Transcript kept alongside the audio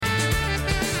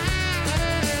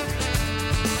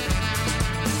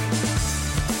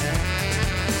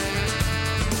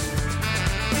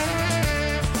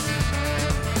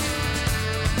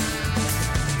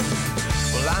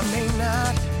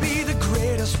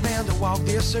man to walk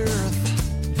this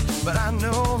earth, but I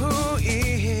know who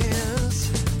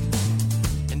is.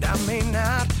 And I may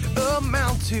not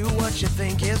amount to what you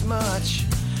think is much,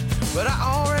 but I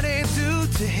already do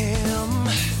to him.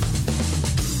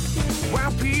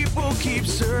 While people keep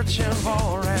searching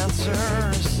for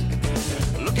answers,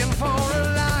 looking for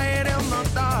a light in the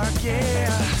dark,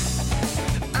 yeah,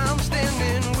 I'm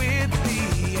standing with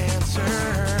the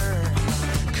answer,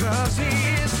 'cause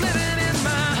he is living in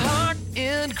my heart.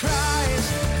 In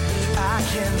Christ I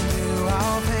can do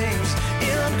all things.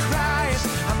 In Christ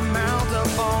I mount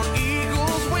up on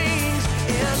eagle's wings.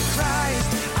 In Christ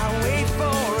I wait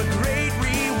for a great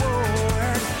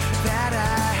reward that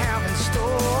I have in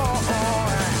store.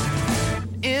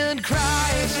 In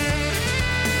Christ.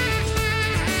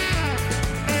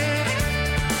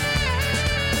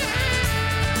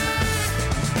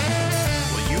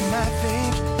 Well, you might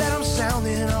think that I'm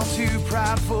sounding all too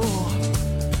prideful,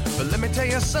 but let me tell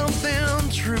you something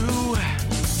true.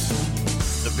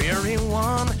 The very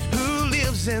one who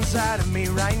lives inside of me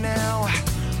right now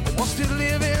wants to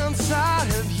live inside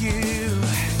of you.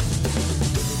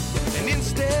 And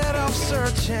instead of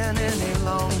searching any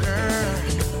longer,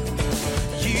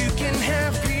 you can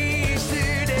have peace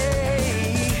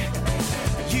today.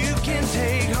 You can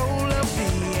take hold of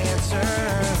the answer.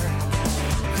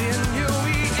 Then you'll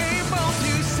be able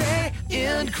to say,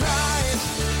 in Christ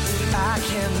I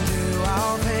can do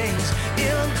all things.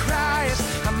 In Christ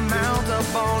I mount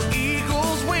up on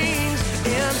eagle's wings.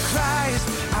 In Christ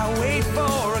I wait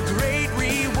for a great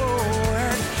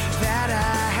reward that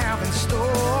I have in store.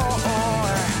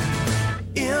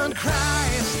 In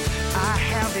Christ I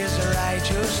have his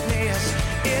righteousness.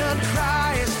 In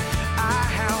Christ I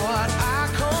have what I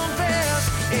confess.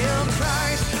 In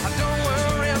Christ I don't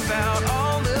worry about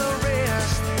all the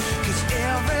rest, 'cause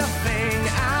everything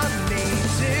I need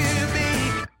to be,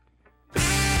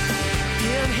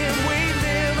 in him we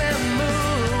live and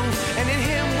move, and in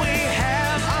him we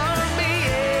have our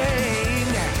being.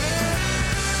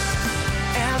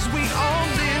 As we all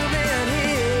live in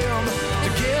him,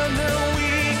 together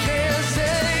we can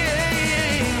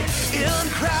sing. In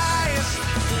Christ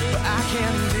I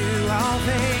can do all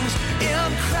things. In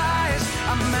Christ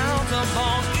I mount up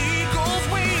on eagle's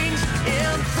wings.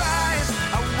 In Christ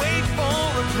I wait for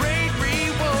a great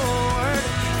reward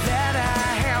that I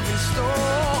have in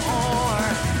store.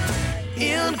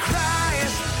 In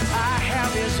Christ I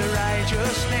have his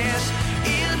righteousness.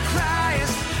 In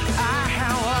Christ I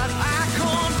have what I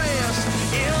confess.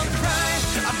 In Christ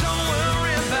I don't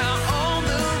worry about all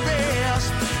the rest,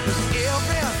 'cause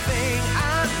everything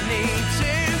I need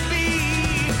to be,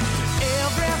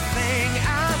 everything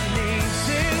I need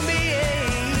to be,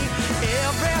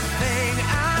 everything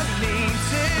I need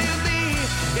to be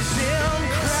is in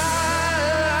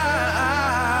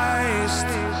Christ.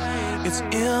 It's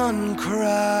in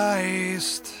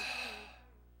Christ.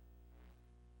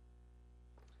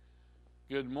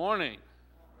 Good morning.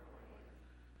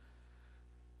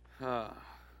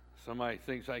 Somebody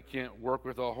thinks I can't work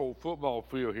with a whole football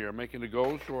field here, making the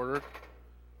goals shorter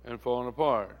and falling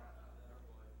apart.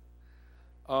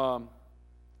 There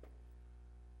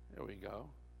we go.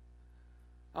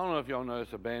 I don't know if y'all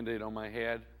noticed a Band-Aid on my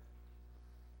head.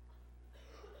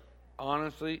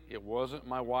 Honestly, it wasn't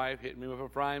my wife hitting me with a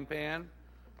frying pan,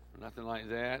 nothing like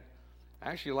that.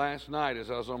 Actually, last night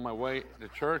as I was on my way to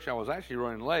church, I was actually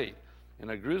running late, and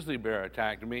a grizzly bear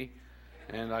attacked me,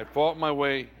 and I fought my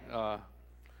way.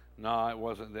 No, it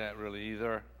wasn't that really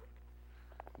either.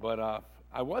 But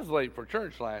I was late for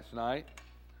church last night,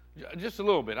 just a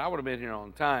little bit. I would have been here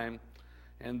on time.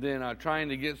 And then trying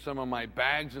to get some of my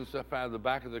bags and stuff out of the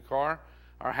back of the car.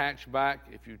 Our hatchback,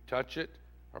 if you touch it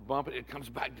or bump it, it comes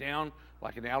back down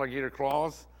like an alligator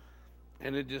claws,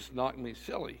 and it just knocked me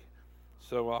silly.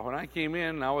 So when I came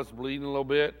in, I was bleeding a little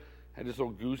bit, had this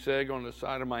little goose egg on the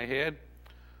side of my head.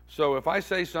 So if I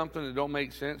say something that don't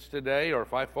make sense today, or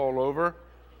if I fall over,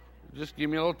 just give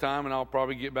me a little time, and I'll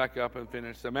probably get back up and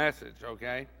finish the message,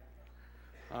 okay?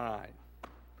 All right.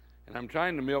 And I'm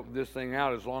trying to milk this thing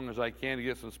out as long as I can to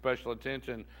get some special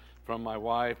attention from my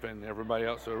wife and everybody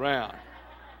else around.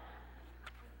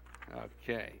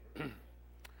 Okay.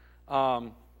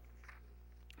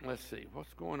 Let's see.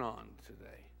 What's going on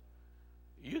today?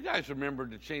 You guys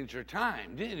remembered to change your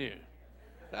time, didn't you?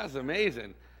 That's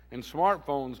amazing. And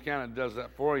smartphones kind of does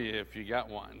that for you if you got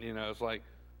one. You know, it's like,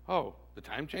 oh, the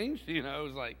time changed? You know,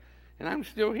 it's like, and I'm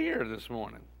still here this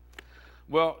morning.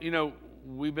 Well, you know,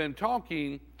 we've been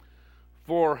talking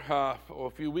for a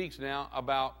few weeks now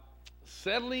about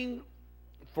settling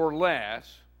for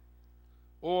less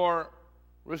or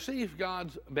receive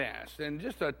God's best. And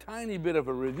just a tiny bit of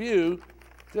a review,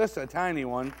 just a tiny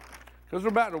one. because we're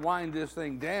about to wind this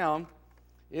thing down,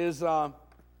 is,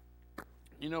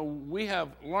 we have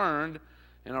learned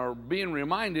and are being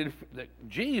reminded that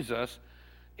Jesus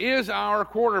is our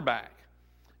quarterback.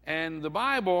 And the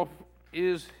Bible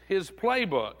is his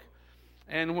playbook.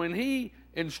 And when he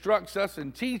instructs us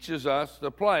and teaches us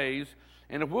the plays,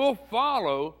 and if we'll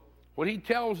follow what he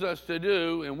tells us to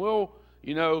do, and we'll,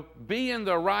 be in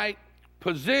the right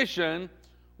position,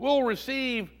 we'll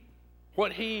receive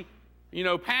what he,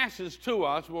 passes to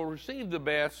us. We'll receive the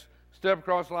best, step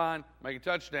across the line, make a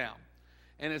touchdown.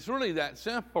 And it's really that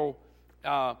simple,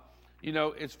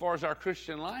 as far as our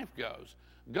Christian life goes.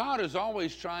 God is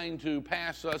always trying to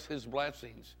pass us his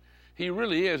blessings. He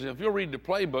really is. And if you'll read the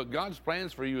playbook, God's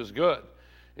plans for you is good.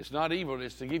 It's not evil.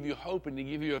 It's to give you hope and to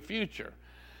give you a future.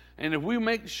 And if we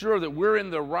make sure that we're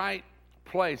in the right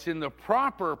place, in the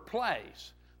proper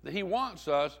place that he wants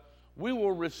us, we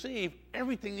will receive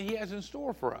everything that he has in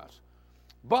store for us.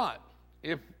 But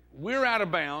if we're out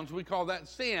of bounds, we call that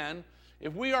sin.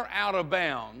 If we are out of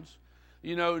bounds,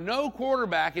 no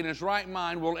quarterback in his right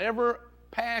mind will ever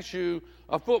pass you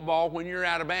a football when you're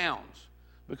out of bounds,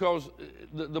 because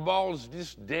the ball is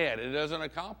just dead. It doesn't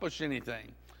accomplish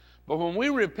anything. But when we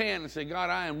repent and say,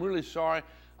 God, I am really sorry.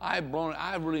 I've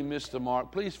really missed the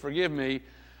mark. Please forgive me.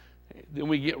 Then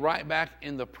we get right back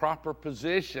in the proper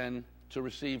position to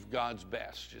receive God's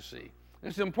best, you see.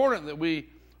 It's important that we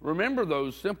remember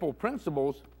those simple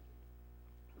principles,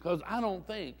 because I don't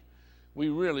think we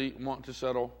really want to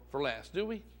settle for less, do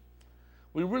we?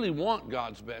 We really want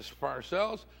God's best for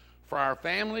ourselves, for our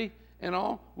family, and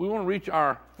all. We want to reach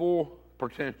our full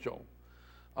potential.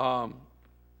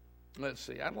 Let's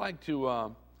see. I'd like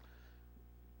to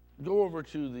go over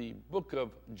to the book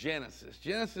of Genesis.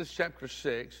 Genesis chapter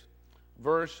 6,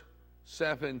 verse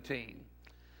 17.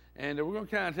 And we're going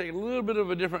to kind of take a little bit of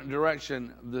a different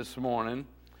direction this morning.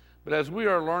 But as we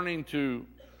are learning to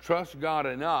trust God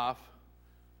enough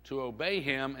to obey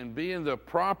him and be in the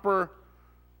proper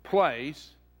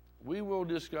place, we will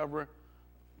discover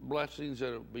blessings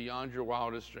that are beyond your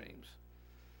wildest dreams.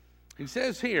 He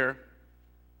says here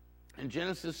in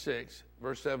Genesis 6,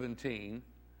 verse 17,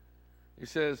 he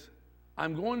says,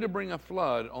 I'm going to bring a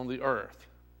flood on the earth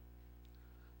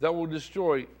that will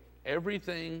destroy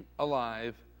everything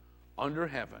alive under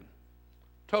heaven.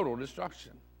 Total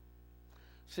destruction.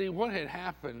 See, what had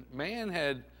happened, man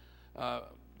had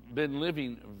been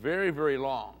living very, very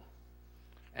long.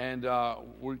 And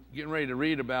we're getting ready to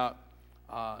read about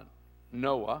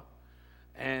Noah.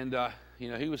 And,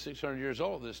 he was 600 years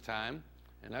old at this time.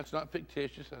 And that's not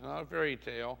fictitious. That's not a fairy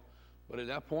tale. But at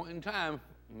that point in time,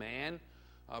 man,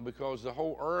 because the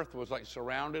whole earth was like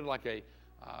surrounded like a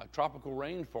tropical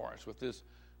rainforest with this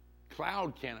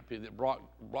cloud canopy that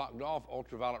blocked off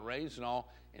ultraviolet rays and all,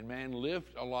 and man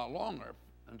lived a lot longer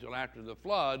until after the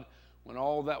flood, when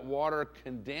all that water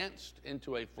condensed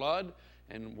into a flood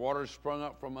and water sprung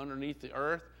up from underneath the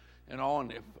earth and all,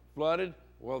 and it flooded.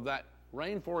 Well, that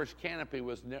rainforest canopy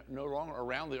was no longer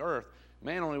around the earth.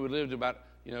 Man only would live about,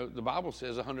 the Bible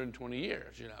says 120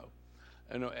 years,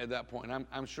 and at that point.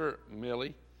 I'm sure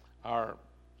Millie, our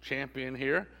champion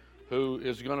here, who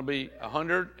is going to be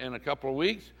 100 in a couple of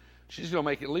weeks, she's going to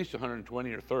make at least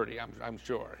 120 or 30, I'm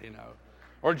sure,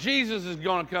 Or Jesus is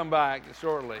going to come back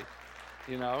shortly,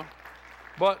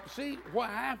 But see, what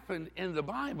happened in the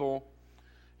Bible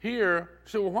here,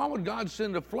 so why would God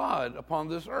send a flood upon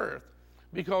this earth?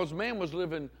 Because man was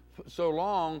living so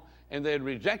long and they had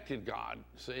rejected God,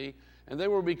 see? And they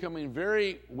were becoming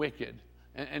very wicked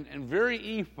and very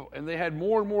evil, and they had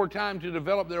more and more time to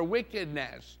develop their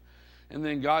wickedness. And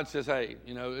then God says, hey,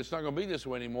 it's not going to be this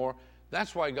way anymore.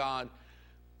 That's why God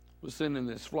was sending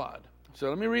this flood. So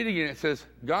let me read again. It says,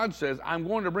 God says, I'm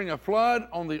going to bring a flood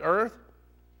on the earth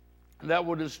that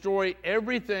will destroy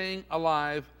everything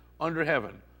alive under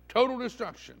heaven. Total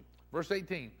destruction. Verse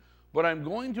 18. But I'm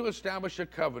going to establish a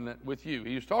covenant with you.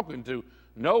 He's talking to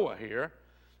Noah here.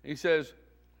 He says,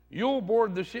 you'll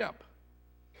board the ship,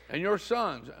 and your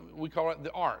sons, we call it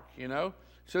the ark, It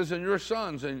says, and your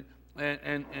sons and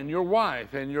your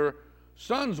wife and your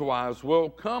sons' wives will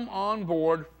come on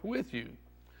board with you.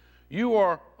 You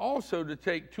are also to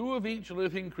take 2 of each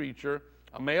living creature,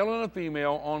 a male and a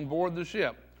female, on board the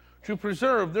ship, to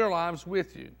preserve their lives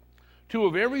with you. 2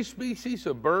 of every species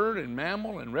of bird and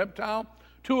mammal and reptile,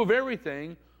 2 of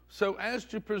everything, so as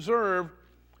to preserve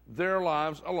their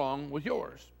lives along with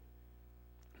yours.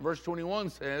 Verse 21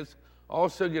 says,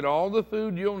 also get all the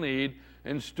food you'll need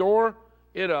and store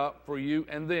it up for you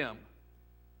and them.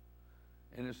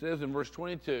 And it says in verse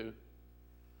 22,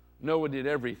 Noah did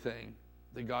everything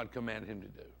that God commanded him to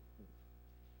do.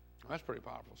 That's a pretty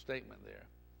powerful statement there.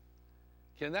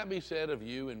 Can that be said of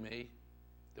you and me?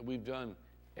 that we've done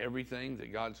everything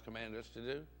that God's commanded us to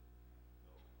do?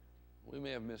 We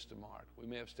may have missed a mark. We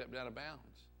may have stepped out of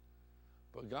bounds.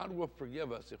 But God will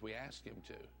forgive us if we ask him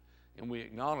to, and we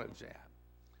acknowledge that.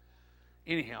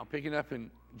 Anyhow, picking up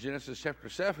in Genesis chapter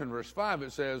 7, verse 5,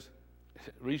 it says,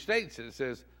 restates it. It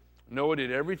says, Noah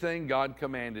did everything God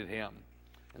commanded him.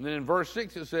 And then in verse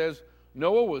 6 it says,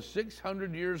 Noah was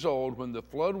 600 years old when the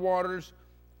flood waters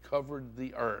covered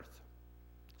the earth.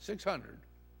 600.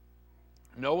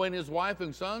 Noah and his wife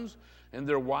and sons and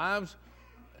their wives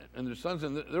and their sons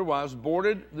and their wives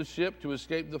boarded the ship to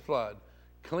escape the flood.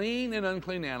 Clean and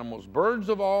unclean animals, birds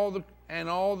of all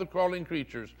the crawling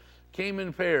creatures came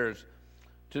in pairs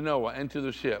to Noah and to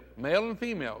the ship, male and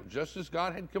female, just as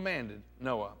God had commanded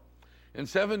Noah. In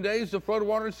 7 days the flood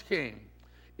waters came.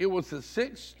 It was the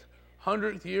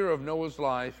 600th year of Noah's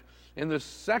life, in the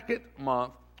second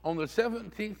month, on the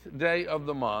 17th day of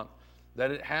the month,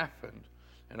 that it happened.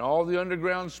 And all the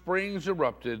underground springs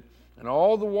erupted, and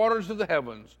all the waters of the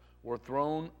heavens were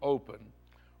thrown open.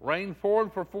 Rain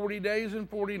poured for 40 days and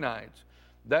 40 nights.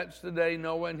 That's the day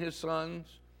Noah and his sons,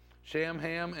 Shem,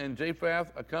 Ham, and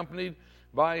Japheth, accompanied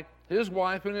by his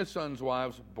wife and his sons'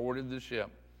 wives, boarded the ship.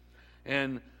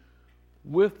 And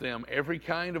with them every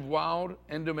kind of wild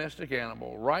and domestic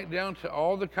animal, right down to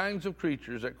all the kinds of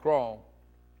creatures that crawl,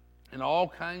 and all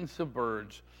kinds of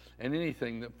birds, and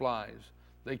anything that flies.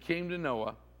 They came to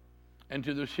Noah and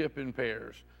to the ship in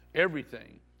pairs,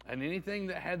 everything, and anything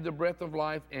that had the breath of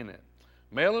life in it,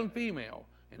 male and female,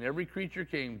 and every creature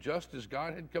came just as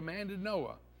God had commanded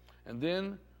Noah. And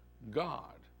then God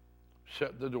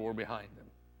shut the door behind them.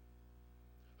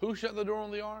 Who shut the door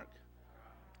on the ark?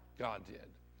 God did.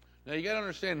 Now you got to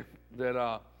understand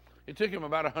that it took him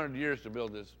about 100 years to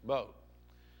build this boat.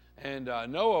 And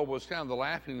Noah was kind of the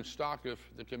laughing stock of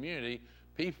the community.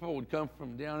 People would come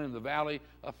from down in the valley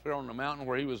up there on the mountain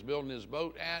where he was building his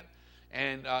boat at.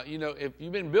 And, if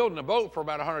you've been building a boat for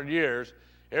about 100 years,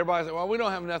 everybody's like, well, we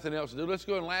don't have nothing else to do. Let's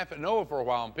go and laugh at Noah for a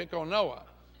while and pick on Noah,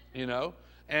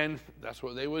 And that's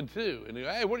what they would do. And they go,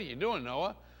 hey, what are you doing,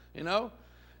 Noah?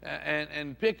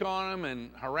 And pick on him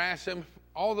and harass him.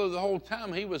 Although the whole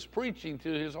time he was preaching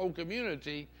to his whole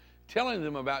community, telling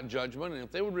them about judgment, and if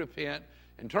they would repent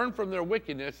and turn from their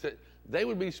wickedness, that they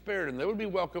would be spared and they would be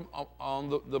welcome on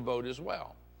the boat as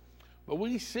well. But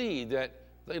we see that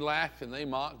they laughed and they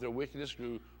mocked. Their wickedness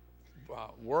grew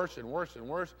worse and worse and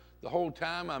worse the whole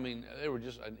time. I mean, they were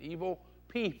just an evil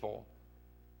people.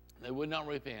 They would not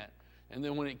repent. And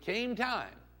then when it came time,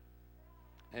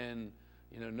 and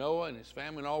Noah and his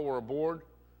family and all were aboard,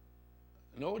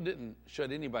 Noah didn't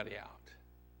shut anybody out.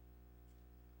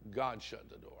 God shut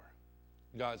the door.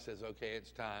 God says, okay,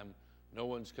 it's time. No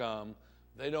one's come.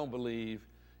 They don't believe.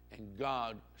 And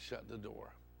God shut the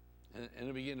door. And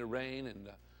it began to rain, and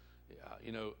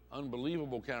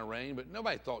unbelievable kind of rain, but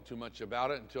nobody thought too much about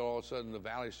it until all of a sudden the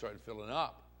valley started filling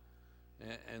up.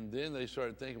 And then they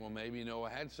started thinking, well, maybe Noah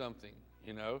had something,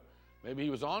 Maybe he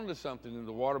was on to something, and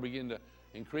the water began to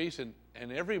increase, and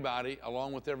everybody,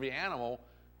 along with every animal,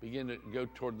 began to go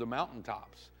toward the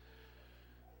mountaintops.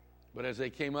 But as they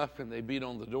came up and they beat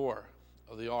on the door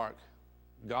of the ark,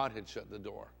 God had shut the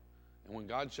door. And when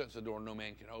God shuts the door, no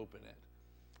man can open it.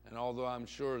 And although I'm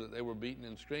sure that they were beating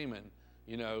and screaming,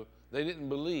 they didn't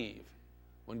believe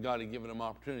when God had given them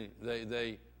opportunity.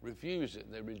 They refused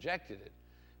it. They rejected it.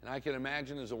 And I can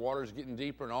imagine as the water's getting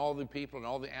deeper and all the people and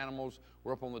all the animals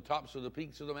were up on the tops of the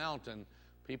peaks of the mountain,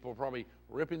 people were probably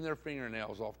ripping their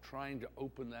fingernails off trying to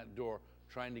open that door,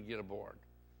 trying to get aboard.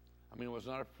 I mean, it was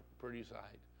not a pretty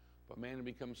sight. But man had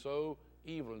become so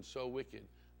evil and so wicked,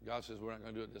 God says, we're not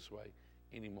going to do it this way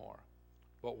anymore.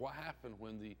 But what happened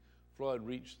when the flood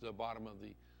reached the bottom of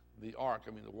the ark?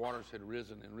 I mean, the waters had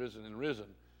risen and risen and risen,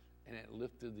 and it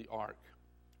lifted the ark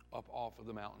up off of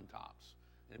the mountaintops,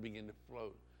 and it began to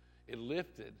float. It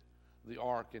lifted the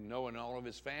ark and Noah and all of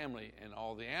his family and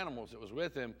all the animals that was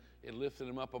with him. It lifted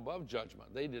them up above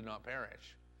judgment. They did not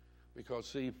perish because,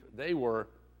 see, they were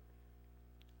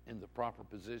in the proper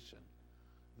position.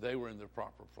 They were in the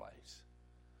proper place.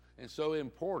 And so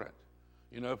important.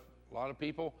 A lot of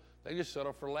people, they just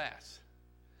settle for less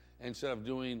instead of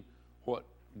doing what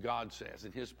God says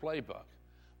in his playbook.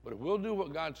 But if we'll do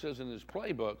what God says in his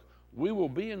playbook, we will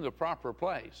be in the proper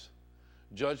place.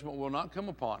 Judgment will not come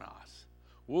upon us.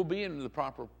 We'll be in the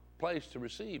proper place to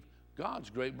receive God's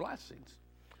great blessings.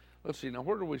 Let's see, now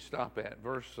where do we stop at?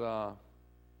 Verse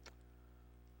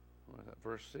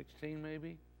 16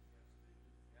 maybe?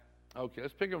 Okay,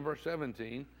 let's pick up verse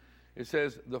 17. It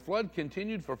says, the flood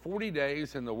continued for 40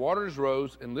 days, and the waters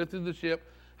rose and lifted the ship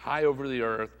high over the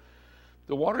earth.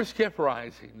 The waters kept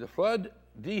rising. The flood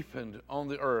deepened on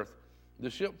the earth the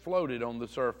ship floated on the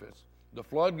surface. The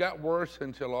flood got worse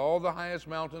until all the highest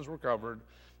mountains were covered.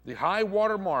 The high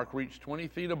water mark reached 20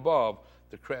 feet above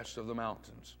the crest of the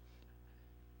mountains.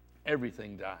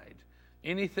 Everything died.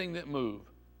 Anything that moved,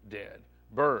 dead.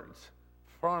 Birds,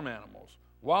 farm animals,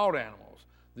 wild animals,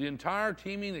 the entire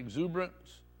teeming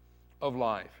exuberance of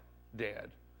life, dead.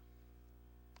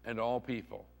 And all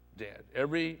people, dead.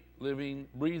 Every living,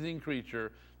 breathing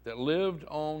creature that lived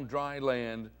on dry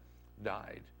land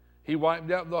died. He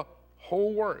wiped out the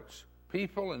whole works,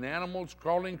 people and animals,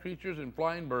 crawling creatures and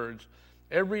flying birds,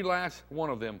 every last one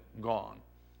of them gone.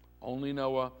 Only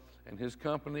Noah and his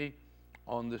company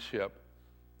on the ship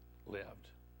lived.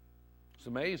 It's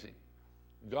amazing.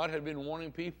 God had been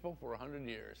warning people for 100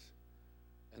 years,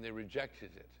 and they rejected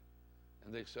it,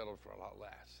 and they settled for a lot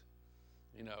less,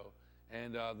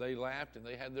 and they laughed and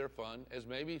they had their fun, as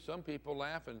maybe some people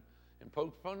laugh and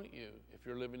poke fun at you if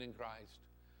you're living in Christ.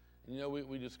 And,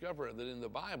 we discover that in the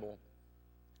Bible,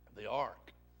 the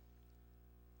ark,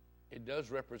 it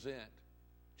does represent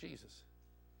Jesus,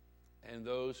 and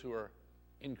those who are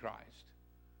in Christ,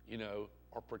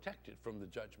 are protected from the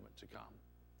judgment to come.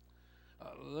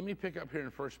 Let me pick up here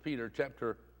in 1 Peter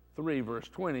chapter 3, verse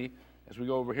 20, as we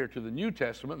go over here to the New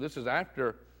Testament. This is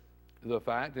after the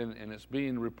fact, and it's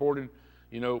being reported,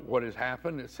 what has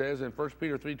happened. It says in 1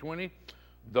 Peter 3:20,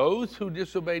 those who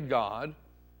disobeyed God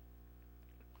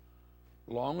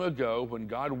long ago when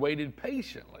God waited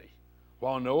patiently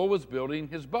while Noah was building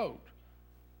his boat.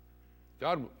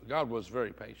 God was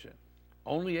very patient.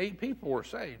 Only 8 people were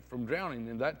saved from drowning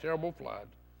in that terrible flood.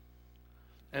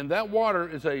 And that water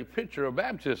is a picture of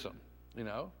baptism,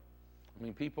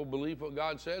 people believe what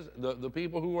God says. The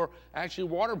people who are actually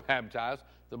water baptized,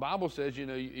 the Bible says,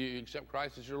 you accept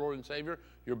Christ as your Lord and Savior,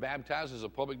 you're baptized as a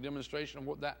public demonstration of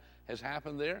what that has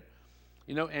happened there.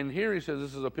 And here he says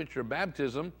this is a picture of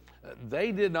baptism.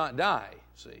 They did not die,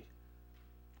 see.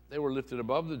 They were lifted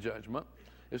above the judgment.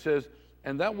 It says,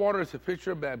 and that water is a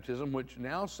picture of baptism, which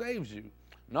now saves you,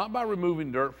 not by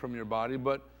removing dirt from your body,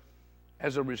 but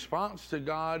as a response to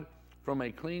God from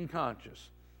a clean conscience.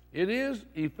 It is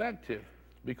effective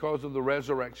because of the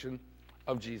resurrection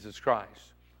of Jesus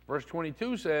Christ. Verse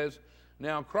 22 says,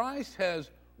 now Christ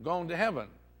has gone to heaven.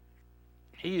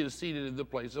 He is seated in the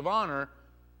place of honor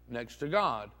next to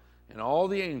God, and all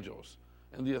the angels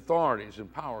and the authorities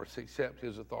and powers accept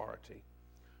his authority.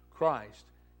 Christ,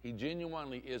 he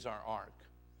genuinely is our ark.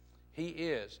 He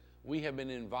is. We have been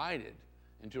invited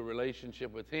into a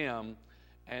relationship with him,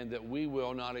 and that we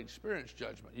will not experience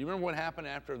judgment. You remember what happened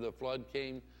after the flood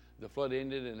came, the flood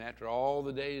ended, and after all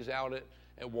the days out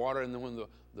at water, and then when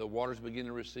the waters begin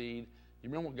to recede, you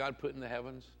remember what God put in the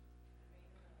heavens?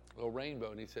 A little rainbow.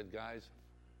 And he said, guys,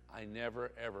 I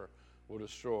never, ever will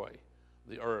destroy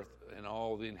the earth and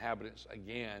all the inhabitants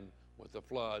again with the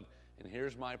flood. And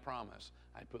here's my promise.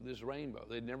 I put this rainbow.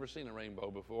 They'd never seen a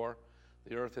rainbow before.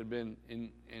 The earth had been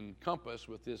encompassed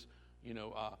with this,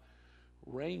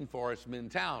 rainforest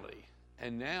mentality.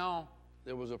 And now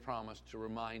there was a promise to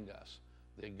remind us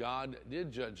that God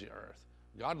did judge the earth.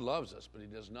 God loves us, but he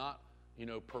does not,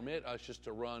 permit us just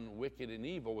to run wicked and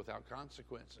evil without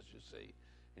consequences, you see.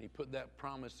 And he put that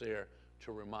promise there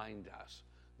to remind us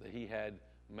that he had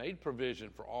made provision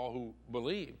for all who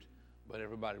believed, but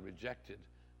everybody rejected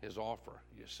his offer,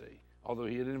 you see, although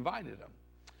he had invited them.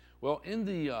 Well, in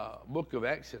the book of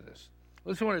Exodus,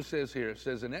 listen to what it says here. It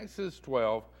says in Exodus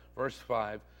 12, verse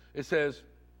 5, it says,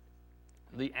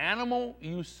 the animal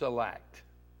you select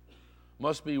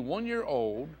must be 1 year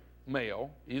old, male,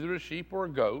 either a sheep or a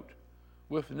goat,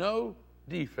 with no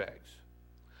defects.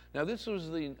 Now, this was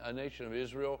a nation of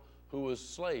Israel who was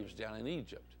slaves down in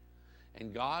Egypt.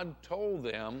 And God told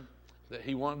them that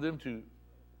he wanted them to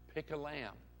pick a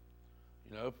lamb.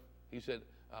 He said,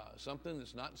 something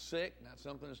that's not sick, not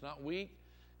something that's not weak,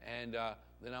 and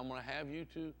then I'm going to have you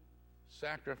to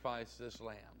sacrifice this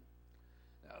lamb.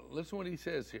 Now, listen to what he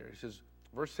says here. He says,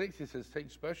 verse 6, he says,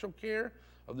 take special care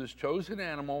of this chosen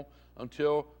animal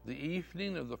until the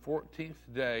evening of the 14th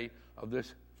day of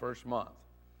this first month.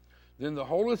 Then the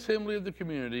whole assembly of the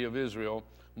community of Israel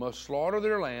must slaughter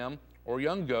their lamb or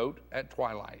young goat at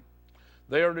twilight.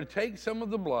 They are to take some of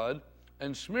the blood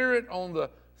and smear it on the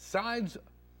sides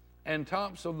and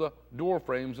tops of the door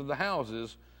frames of the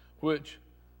houses where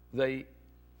they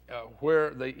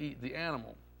eat the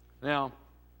animal. Now,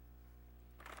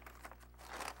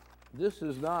 this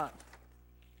is not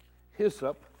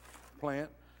hyssop plant,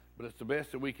 but it's the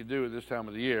best that we could do at this time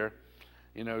of the year,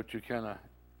 to kind of,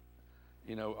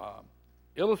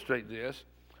 illustrate this.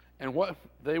 And what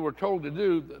they were told to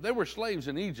do, they were slaves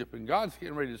in Egypt, and God's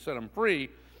getting ready to set them free.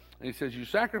 And he says, you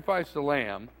sacrifice the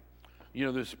lamb,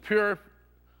 this pure,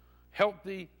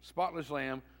 healthy, spotless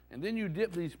lamb, and then you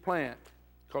dip these plants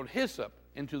called hyssop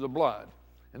into the blood.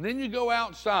 And then you go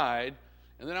outside,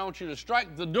 and then I want you to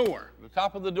strike the door, the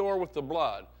top of the door with the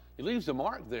blood. He leaves a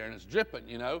mark there, and it's dripping,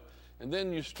 you know. And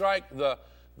then you strike the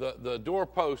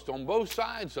doorpost on both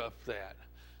sides of that.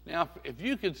 Now, if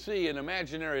you could see an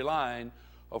imaginary line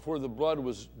of where the blood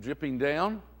was dripping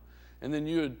down, and then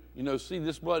you would, see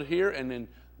this blood here, and then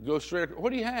go straight.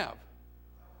 What do you have?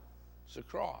 It's a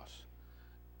cross.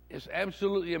 It's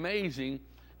absolutely amazing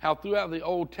how throughout the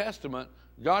Old Testament,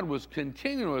 God was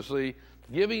continuously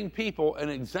giving people an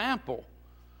example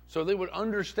so they would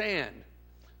understand.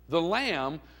 The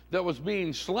lamb that was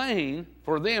being slain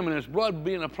for them and his blood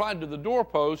being applied to the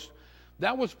doorpost,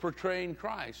 that was portraying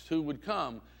Christ who would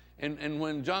come. And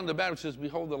when John the Baptist says,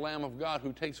 "Behold the Lamb of God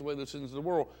who takes away the sins of the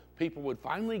world," people would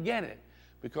finally get it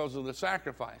because of the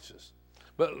sacrifices.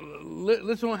 But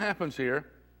listen what happens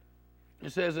here.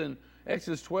 It says in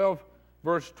Exodus 12,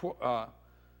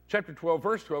 chapter 12,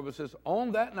 verse 12, it says,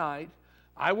 "On that night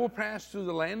I will pass through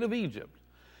the land of Egypt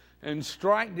and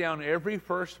strike down every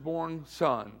firstborn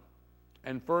son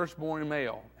and firstborn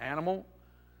male animal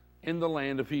in the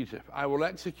land of Egypt. I will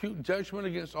execute judgment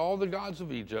against all the gods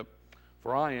of Egypt,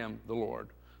 for I am the Lord."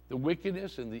 The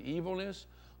wickedness and the evilness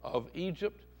of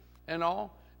Egypt and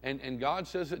all. And God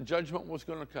says that judgment was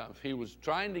going to come. He was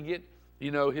trying to get,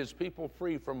 his people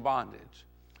free from bondage.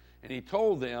 And he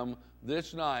told them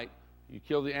this night, you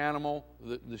kill the animal,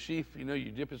 the sheep,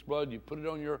 you dip its blood, you put it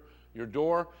on your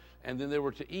door, and then they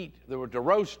were to eat. They were to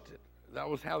roast it. That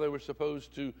was how they were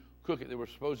supposed to cook it. They were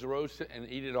supposed to roast it and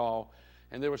eat it all.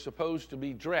 And they were supposed to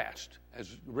be dressed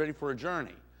as ready for a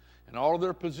journey. And all of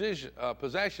their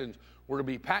possessions were to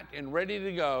be packed and ready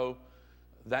to go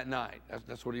that night.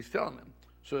 That's what he's telling them.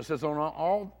 So it says,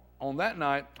 on that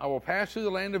night, I will pass through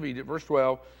the land of Egypt, verse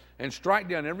 12, and strike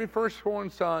down every firstborn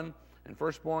son and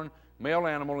firstborn male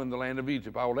animal in the land of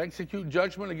Egypt. I will execute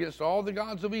judgment against all the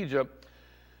gods of Egypt,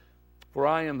 for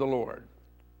I am the Lord.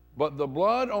 But the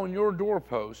blood on your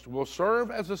doorpost will serve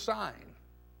as a sign,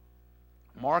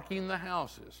 marking the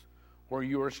houses where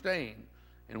you are staying.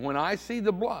 And when I see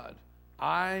the blood,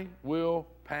 I will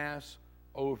pass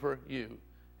over you.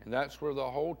 And that's where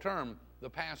the whole term, the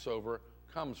Passover,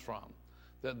 comes from.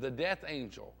 The death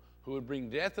angel who would bring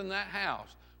death in that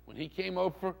house, when he came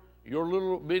over your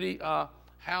little bitty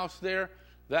house there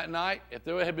that night, if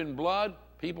there had been blood,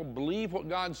 people believe what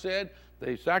God said.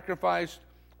 They sacrificed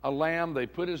a lamb. They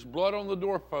put his blood on the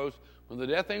doorpost. When the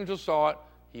death angel saw it,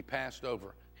 he passed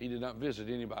over. He did not visit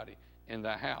anybody in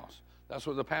that house. That's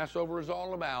what the Passover is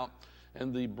all about.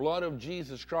 And the blood of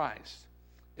Jesus Christ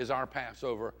is our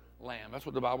Passover lamb. That's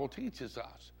what the Bible teaches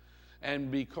us.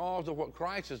 And because of what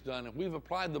Christ has done, if we've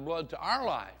applied the blood to our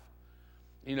life,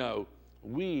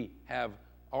 we have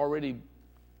already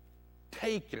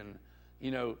taken,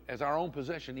 as our own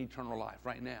possession, eternal life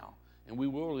right now. And we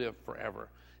will live forever.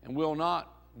 And will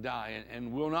not die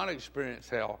and will not experience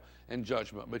hell and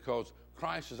judgment, because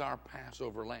Christ is our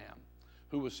Passover lamb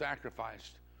who was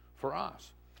sacrificed for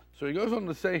us. So he goes on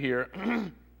to say here,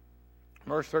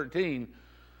 verse 13,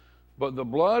 "But the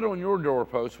blood on your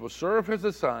doorposts will serve as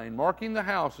a sign, marking the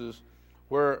houses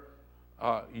where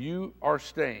you are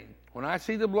staying. When I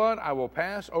see the blood, I will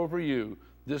pass over you.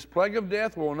 This plague of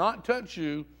death will not touch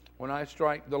you when I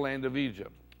strike the land of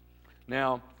Egypt."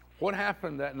 Now, what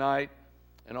happened that night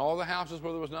in all the houses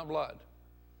where there was not blood?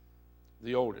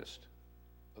 The oldest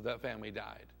of that family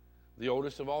died. The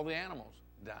oldest of all the animals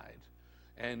died.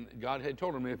 And God had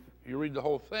told them, if you read the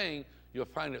whole thing, you'll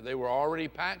find that they were already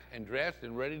packed and dressed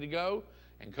and ready to go.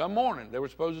 And come morning, they were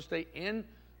supposed to stay in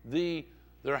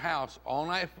their house all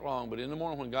night long. But in the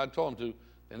morning when God told them to,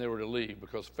 then they were to leave,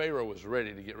 because Pharaoh was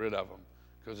ready to get rid of them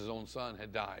because his own son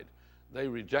had died. They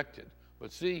rejected.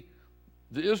 But see,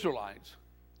 the Israelites,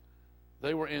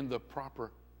 they were in the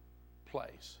proper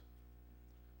place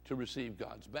to receive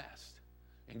God's best.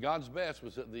 And God's best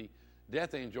was that the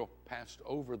death angel passed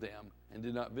over them and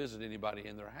did not visit anybody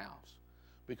in their house,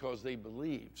 because they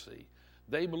believed, see.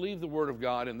 They believed the word of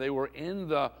God, and they were in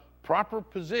the proper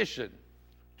position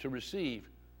to receive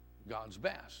God's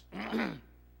best.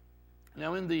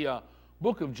 Now in the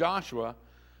book of Joshua,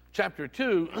 chapter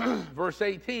 2, verse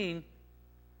 18,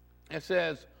 it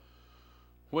says,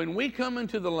 "When we come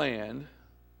into the land,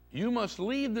 you must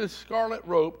leave this scarlet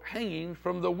rope hanging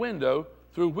from the window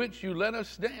through which you let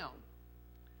us down."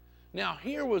 Now,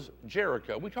 here was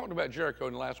Jericho. We talked about Jericho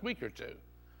in the last week or two.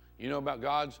 You know about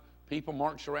God's people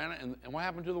marched around it, and what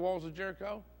happened to the walls of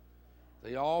Jericho?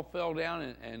 They all fell down,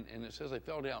 and it says they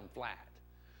fell down flat.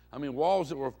 I mean, walls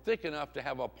that were thick enough to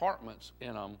have apartments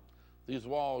in them, these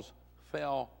walls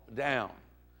fell down.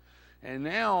 And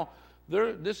now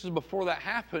this is before that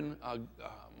happened.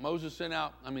 Joshua sent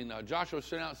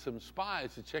out some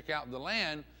spies to check out the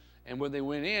land. And when they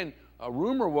went in, a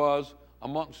rumor was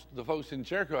amongst the folks in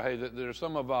Jericho, hey, that there's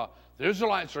some of the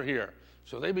Israelites are here.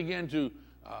 So they began to,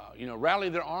 rally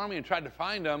their army and tried to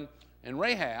find them. And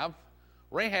Rahab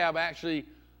actually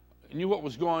knew what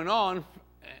was going on,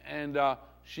 and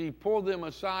she pulled them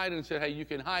aside and said, hey, you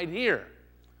can hide here,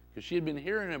 because she had been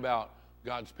hearing about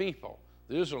God's people,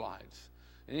 the Israelites.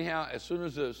 Anyhow, as soon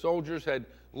as the soldiers had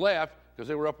left, because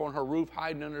they were up on her roof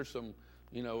hiding under some,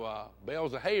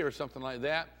 bales of hay or something like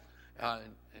that, and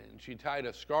she tied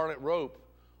a scarlet rope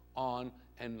on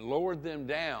and lowered them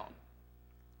down.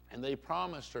 And they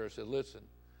promised her, said, listen,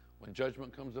 when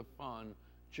judgment comes upon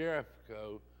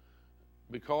Jericho,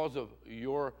 because of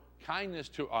your kindness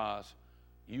to us,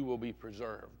 you will be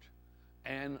preserved.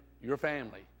 And your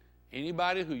family.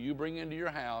 Anybody who you bring into your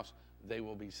house, they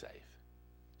will be safe.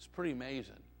 It's pretty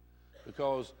amazing,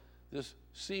 because this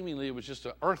seemingly was just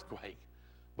an earthquake,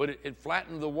 but it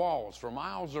flattened the walls for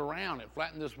miles around. It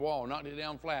flattened this wall, knocked it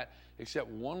down flat, except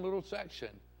one little section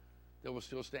that was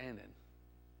still standing.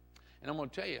 And I'm going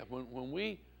to tell you, when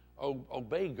we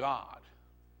obey God,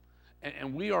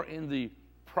 and we are in the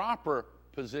proper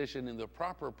position, in the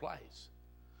proper place,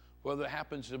 whether it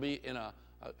happens to be in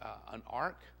an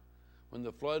ark when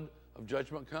the flood of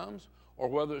judgment comes, or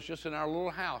whether it's just in our little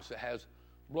house that has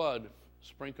blood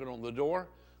sprinkled on the door,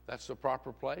 that's the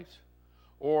proper place.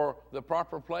 Or the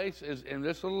proper place is in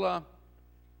this little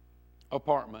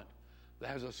apartment that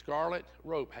has a scarlet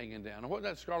rope hanging down. And what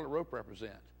does that scarlet rope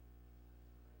represent?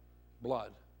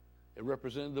 Blood. It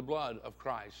represented the blood of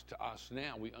Christ to us.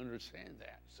 Now we understand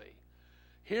that, see.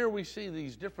 Here we see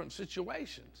these different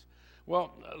situations.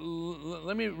 Well,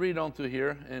 let me read on through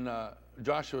here in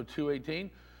Joshua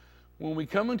 2:18. When we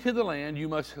come into the land, you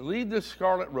must leave this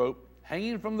scarlet rope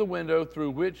hanging from the window through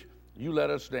which you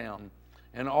let us down.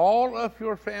 And all of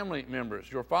your family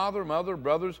members, your father, mother,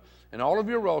 brothers, and all of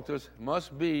your relatives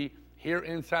must be here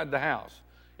inside the house.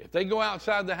 If they go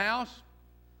outside the house,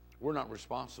 we're not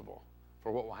responsible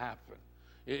for what will happen.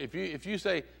 If you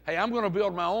say, hey, I'm going to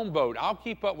build my own boat, I'll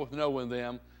keep up with Noah and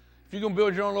them. If you're going to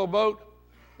build your own little boat,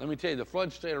 let me tell you, the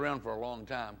flood stayed around for a long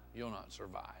time. You'll not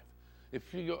survive.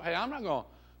 If you go, hey, I'm not going to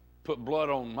put blood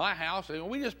on my house.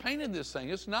 We just painted this thing.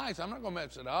 It's nice. I'm not going to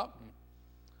mess it up.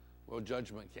 Well,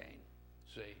 judgment came,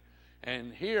 see.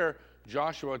 And here,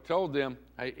 Joshua told them,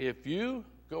 hey, if you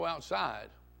go outside,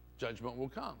 judgment will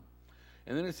come.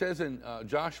 And then it says in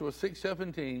Joshua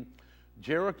 6:17,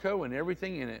 Jericho and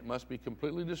everything in it must be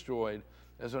completely destroyed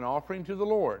as an offering to the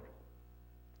Lord.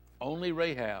 Only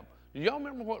Rahab. Do y'all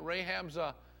remember what Rahab's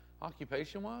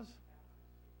occupation was?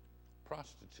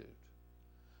 Prostitute.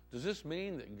 Does this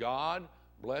mean that God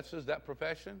blesses that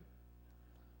profession?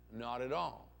 Not at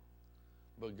all.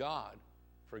 But God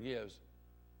forgives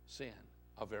sin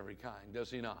of every kind, does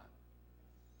he not?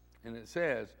 And it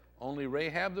says, only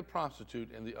Rahab the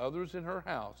prostitute and the others in her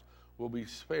house will be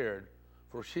spared,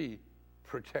 for she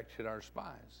protected our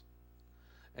spies.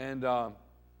 And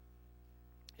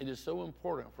it is so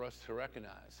important for us to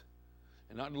recognize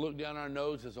and not to look down our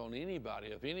noses on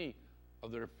anybody of any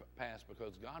of their past,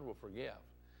 because God will forgive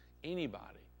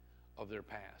anybody of their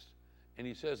past. And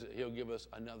he says that he'll give us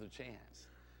another chance.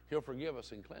 He'll forgive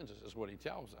us and cleanse us, is what he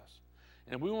tells us.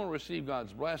 And if we want to receive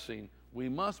God's blessing, we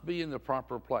must be in the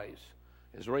proper place.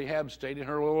 As Rahab stayed in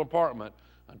her little apartment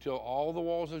until all the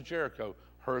walls of Jericho,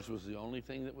 hers was the only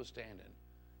thing that was standing.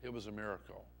 It was a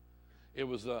miracle. It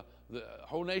was the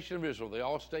whole nation of Israel. They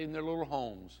all stayed in their little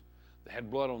homes. They had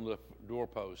blood on the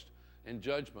doorpost, and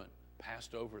judgment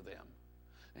passed over them.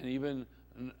 And even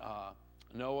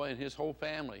Noah and his whole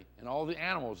family and all the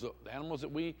animals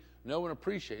that we know and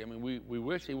appreciate. I mean, we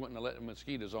wish he wouldn't have let the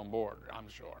mosquitoes on board, I'm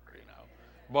sure,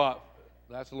 But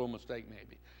that's a little mistake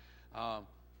maybe.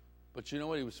 But you know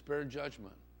what? He was spared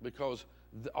judgment, because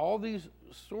all these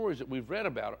stories that we've read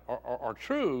about are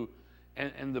true,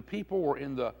 and the people were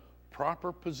in the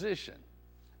proper position.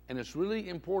 And it's really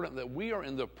important that we are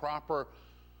in the proper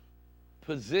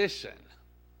position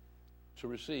to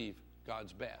receive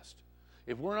God's best.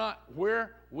 If we're not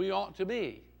where we ought to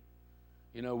be,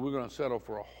 we're going to settle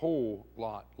for a whole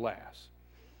lot less.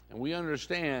 And we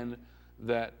understand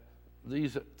that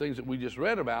these things that we just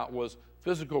read about was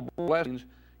physical blessings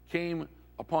came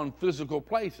upon physical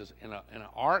places, in an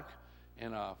ark,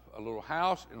 in a little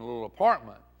house, in a little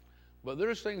apartment. But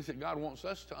there's things that God wants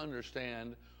us to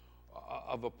understand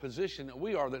of a position that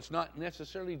we are that's not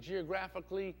necessarily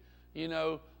geographically,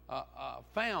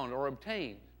 found or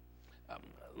obtained.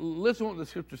 Listen to what the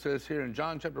scripture says here in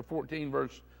John chapter 14,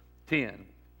 verse 10.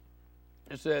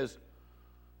 It says,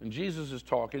 and Jesus is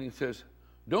talking, he says,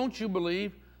 Don't you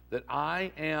believe that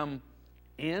I am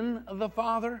in the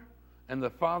Father, and the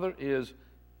Father is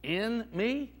in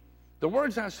me? The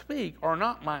words I speak are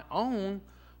not my own,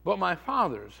 but my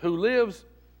Father's, who lives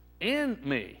in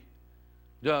me,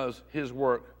 does his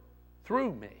work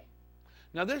through me.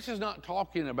 Now, this is not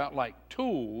talking about like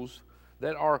tools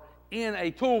that are in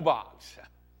a toolbox.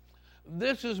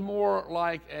 This is more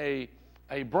like a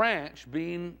branch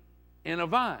being in a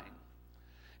vine.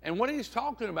 And what he's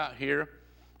talking about here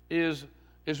is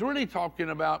really talking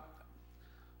about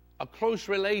a close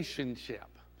relationship,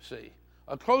 see?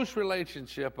 A close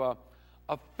relationship, a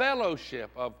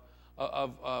fellowship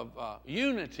of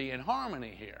unity and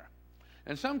harmony here.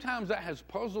 And sometimes that has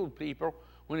puzzled people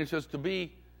when it says to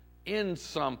be in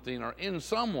something or in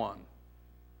someone.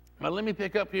 But let me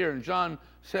pick up here in John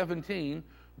 17,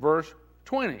 verse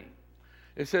 20.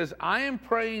 It says, I am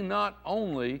praying not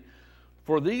only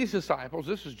for these disciples,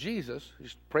 this is Jesus,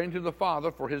 he's praying to the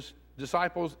Father for his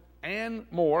disciples and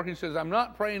more. He says, I'm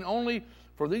not praying only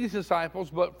for these disciples,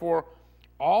 but for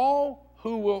all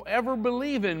who will ever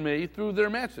believe in me through their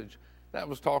message. That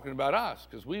was talking about us,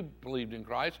 because we believed in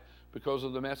Christ because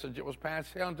of the message that was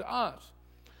passed down to us.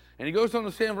 And he goes on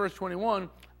to say in verse 21,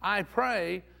 I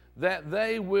pray that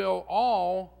they will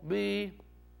all be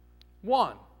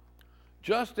one,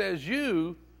 just as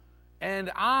you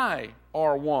and I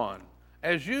are one.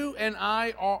 As you and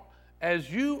I are,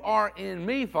 as you are in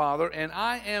me, Father, and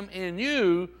I am in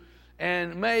you,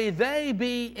 and may they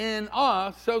be in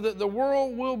us, so that the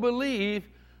world will believe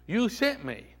you sent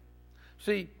me.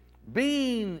 See,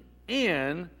 being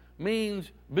in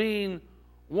means being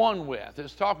one with.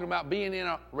 It's talking about being in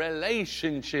a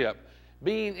relationship,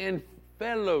 being in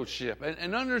fellowship.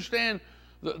 And understand,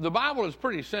 the Bible is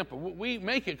pretty simple. We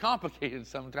make it complicated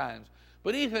sometimes.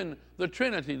 But even the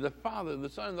Trinity, the Father, the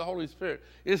Son, and the Holy Spirit,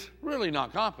 is really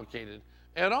not complicated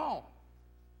at all.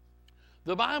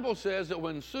 The Bible says that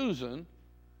when Susan,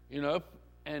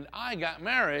 and I got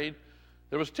married,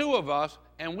 there was two of us,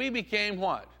 and we became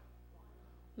what?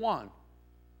 One.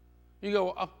 You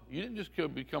go, oh, you didn't just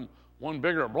become one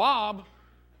bigger blob.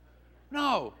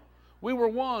 No. We were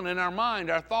one in our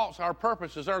mind, our thoughts, our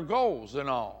purposes, our goals, and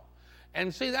all.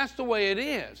 And see, that's the way it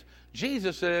is.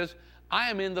 Jesus says, I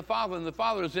am in the Father, and the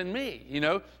Father is in me.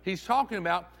 He's talking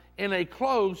about in a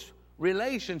close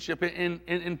relationship,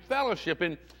 in fellowship,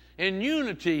 in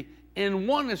unity, in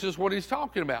oneness is what he's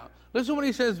talking about. Listen to what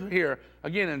he says here,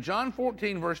 again, in John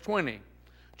 14, verse 20.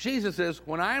 Jesus says,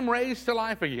 when I am raised to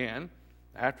life again,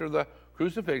 after the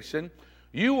crucifixion,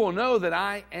 you will know that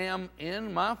I am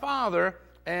in my Father,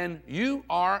 and you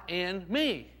are in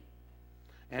me,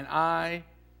 and I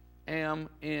am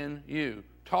in you.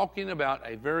 Talking about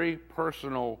a very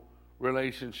personal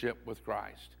relationship with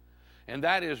Christ. And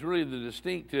that is really the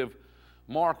distinctive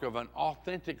mark of an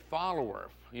authentic follower,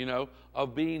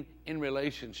 of being in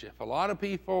relationship. A lot of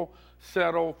people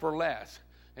settle for less,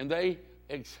 and they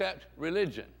accept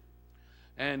religion.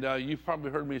 And you've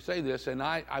probably heard me say this, and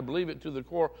I believe it to the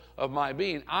core of my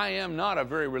being. I am not a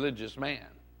very religious man.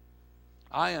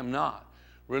 I am not.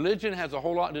 Religion has a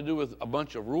whole lot to do with a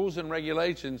bunch of rules and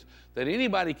regulations that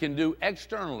anybody can do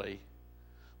externally,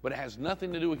 but it has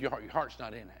nothing to do with your heart. Your heart's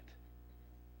not in it.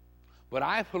 But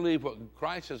I believe what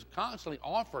Christ has constantly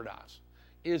offered us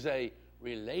is a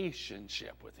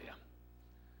relationship with him.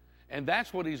 And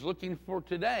that's what he's looking for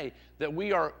today, that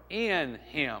we are in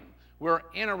him. We're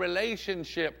in a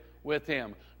relationship with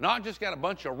him. Not just got a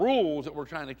bunch of rules that we're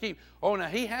trying to keep. Oh, now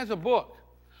he has a book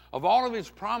of all of his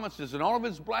promises and all of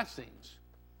his blessings.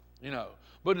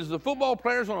 But as the football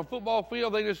players on a football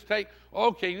field, they just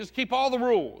just keep all the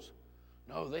rules.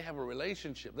 No, they have a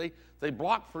relationship. They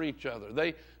block for each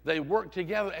other. They work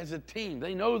together as a team.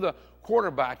 They know the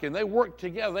quarterback, and they work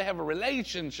together. They have a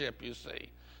relationship, you see.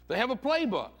 They have a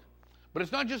playbook. But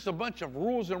it's not just a bunch of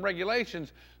rules and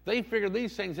regulations. They figure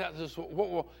these things out. This is what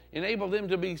will enable them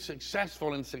to be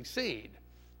successful and succeed,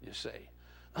 you see.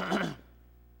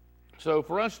 So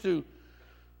for us to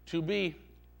be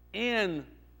in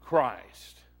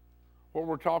Christ, what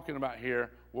we're talking about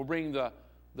here will bring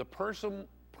the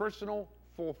personal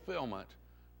fulfillment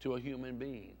to a human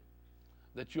being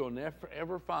that you'll never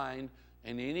ever find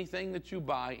in anything that you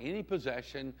buy, any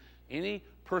possession, any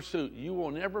pursuit. You will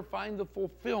never find the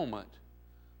fulfillment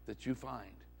that you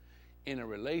find in a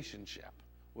relationship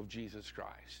with Jesus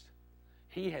Christ.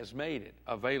 He has made it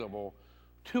available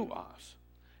to us.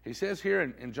 He says here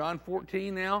in John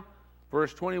 14 now,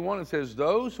 verse 21, it says,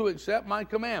 those who accept my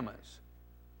commandments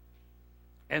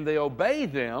and they obey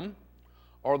them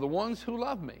are the ones who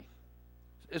love me.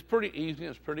 It's pretty easy,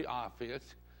 it's pretty obvious,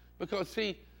 because,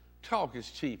 see, talk is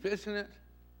cheap, isn't it?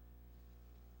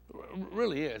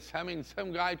 Really is. I mean,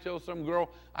 some guy tells some girl,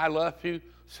 I love you,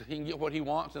 so he can get what he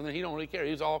wants, and then he don't really care.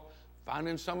 He's off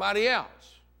finding somebody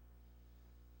else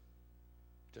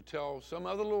to tell some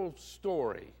other little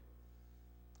story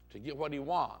to get what he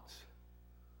wants.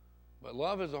 But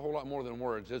love is a whole lot more than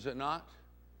words, is it not?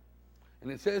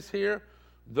 And it says here,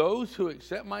 those who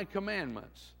accept my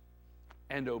commandments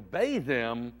and obey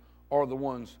them are the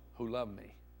ones who love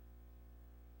me.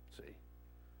 See?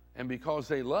 And because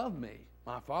they love me,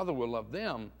 my Father will love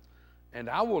them, and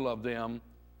I will love them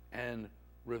and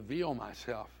reveal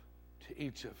myself to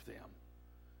each of them.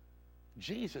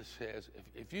 Jesus says,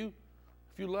 if you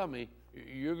love me,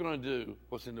 you're going to do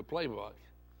what's in the playbook,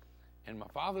 and my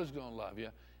Father's going to love you,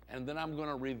 and then I'm going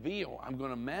to reveal, I'm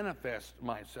going to manifest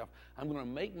myself. I'm going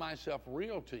to make myself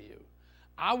real to you.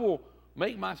 I will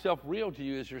make myself real to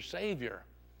you as your Savior,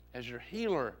 as your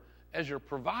healer, as your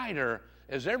provider,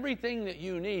 as everything that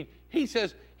you need. He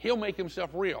says he'll make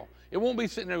himself real. It won't be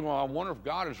sitting there going, I wonder if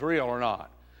God is real or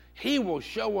not. He will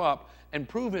show up and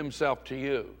prove himself to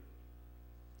you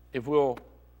if we'll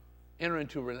enter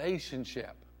into a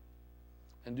relationship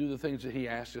and do the things that he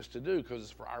asks us to do, because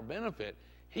it's for our benefit.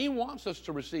 He wants us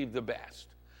to receive the best.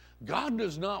 God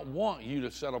does not want you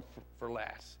to settle for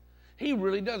less. He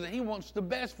really doesn't. He wants the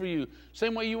best for you.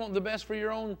 Same way you want the best for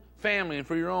your own family and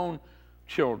for your own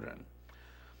children.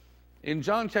 In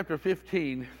John chapter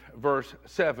 15, verse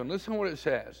 7, listen to what it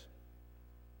says.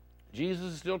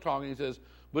 Jesus is still talking. He says,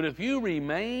 but if you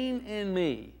remain in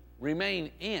me,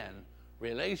 remain in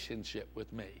relationship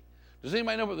with me. Does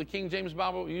anybody know what the King James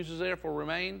Bible uses there for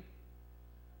remain?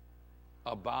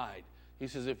 Abide. He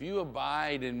says, if you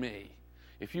abide in me,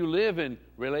 if you live in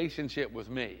relationship with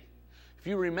me, if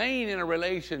you remain in a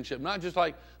relationship, not just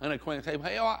like an acquaintance,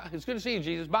 hey, it's good to see you,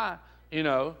 Jesus, bye, you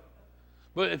know.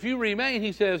 But if you remain,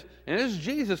 he says, and this is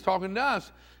Jesus talking to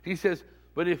us, he says,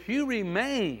 but if you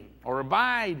remain or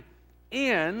abide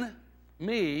in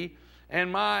me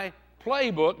and my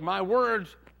playbook, my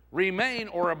words remain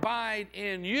or abide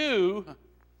in you,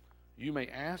 you may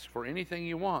ask for anything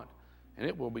you want, and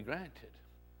it will be granted.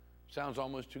 Sounds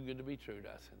almost too good to be true,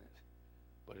 doesn't it?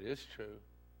 But it is true.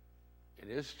 It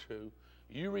is true.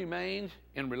 You remain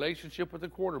in relationship with the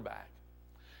quarterback,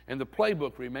 and the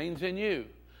playbook remains in you.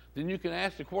 Then you can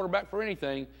ask the quarterback for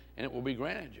anything, and it will be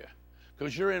granted you,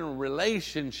 because you're in a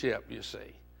relationship, you see.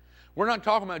 We're not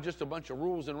talking about just a bunch of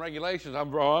rules and regulations. I'm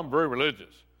very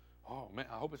religious. Oh, man,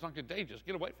 I hope it's not contagious.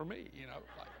 Get away from me, you know.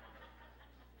 Like,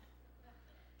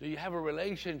 do you have a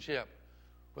relationship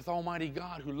with Almighty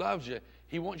God who loves you?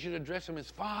 He wants you to address him as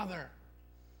Father.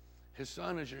 His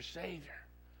Son is your Savior.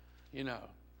 You know,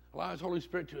 allow his Holy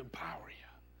Spirit to empower you.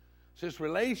 So this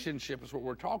relationship is what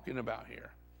we're talking about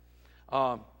here.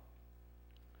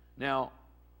 Now,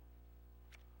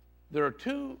 there are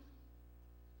two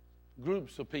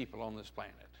groups of people on this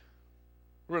planet.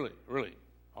 Really, really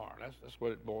are. That's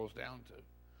what it boils down to.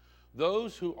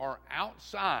 Those who are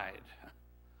outside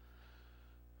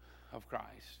of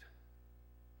Christ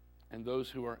and those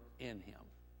who are in him.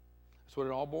 That's what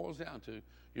it all boils down to.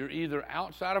 You're either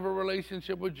outside of a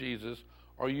relationship with Jesus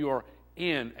or you are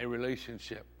in a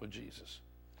relationship with Jesus.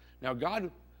 Now,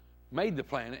 God made the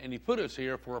planet and he put us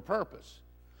here for a purpose.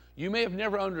 You may have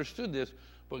never understood this,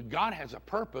 but God has a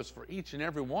purpose for each and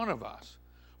every one of us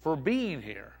for being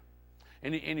here.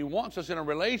 And he wants us in a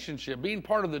relationship, being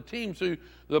part of the team through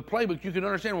the playbook. You can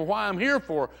understand, well, why I'm here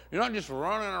for. You're not just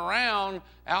running around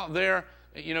out there,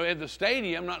 you know, at the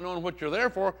stadium, not knowing what you're there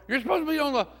for. You're supposed to be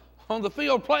on the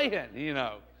field playing, you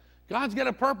know. God's got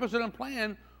a purpose and a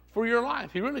plan for your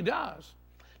life. He really does.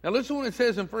 Now listen to what it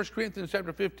says in 1 Corinthians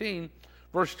chapter 15,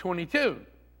 verse 22.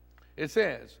 It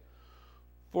says,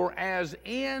 for as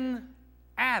in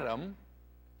Adam,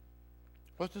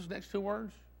 what's those next two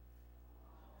words?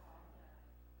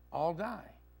 All die.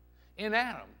 In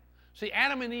Adam. See,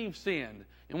 Adam and Eve sinned.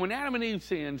 And when Adam and Eve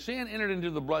sinned, sin entered into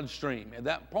the bloodstream at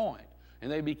that point,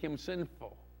 and they became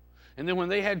sinful. And then when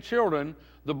they had children,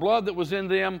 the blood that was in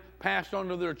them passed on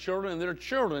to their children, and their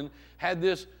children had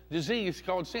this disease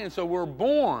called sin. So we're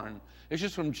born. It's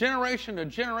just from generation to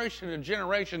generation to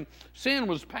generation, sin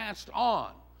was passed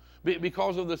on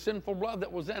because of the sinful blood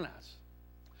that was in us.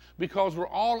 Because we're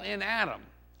all in Adam.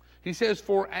 He says,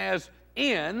 for as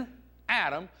in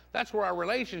Adam, that's where our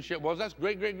relationship was. That's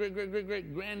great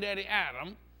granddaddy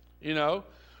Adam, you know.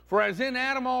 For as in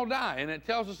Adam all die. And it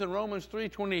tells us in Romans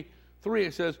 3:23,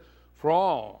 it says, for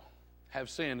all have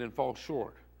sinned and fall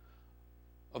short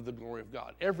of the glory of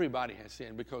God. Everybody has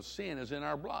sinned because sin is in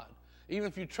our blood. Even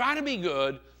if you try to be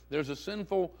good, there's a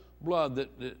sinful blood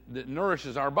that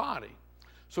nourishes our body.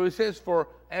 So he says, for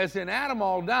as in Adam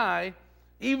all die,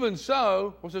 even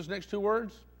so, what's those next two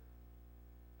words?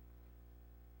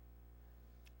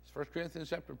 It's 1 Corinthians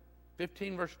chapter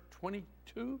 15, verse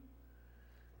 22.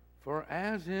 For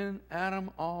as in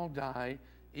Adam all die,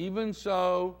 even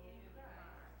so,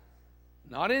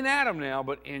 not in Adam now,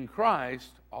 but in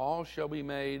Christ, all shall be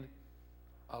made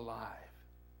alive.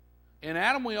 In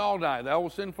Adam we all die. The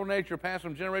old sinful nature passed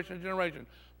from generation to generation.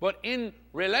 But in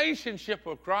relationship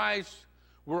with Christ,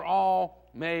 we're all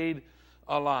made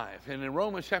alive. And in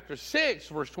Romans chapter 6,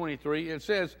 verse 23, it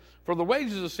says, for the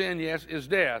wages of sin, yes, is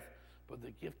death, but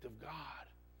the gift of God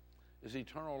is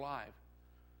eternal life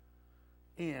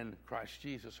in Christ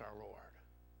Jesus our Lord.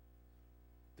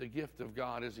 The gift of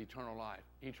God is eternal life.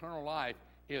 Eternal life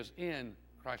is in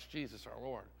Christ Jesus our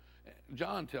Lord.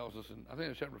 John tells us, in I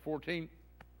think it's chapter 14,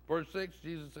 verse 6,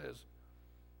 Jesus says,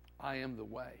 I am the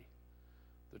way,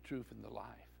 the truth, and the life.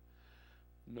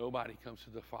 Nobody comes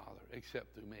to the Father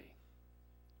except through me.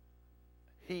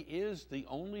 He is the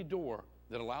only door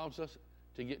that allows us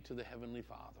to get to the Heavenly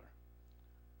Father.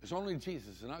 It's only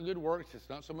Jesus. It's not good works. It's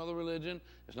not some other religion.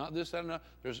 It's not this, that, and that.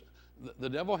 The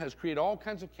devil has created all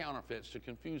kinds of counterfeits to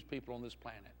confuse people on this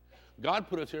planet. God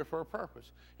put us here for a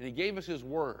purpose, and He gave us His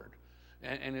Word,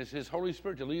 and it's His Holy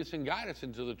Spirit to lead us and guide us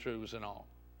into the truths and all.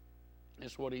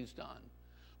 It's what He's done.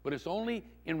 But it's only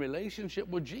in relationship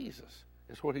with Jesus.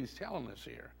 It's what He's telling us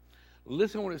here.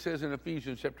 Listen what it says in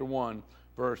Ephesians chapter 1,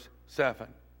 verse 7.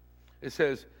 It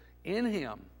says, in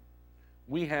Him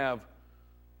we have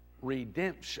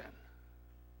redemption.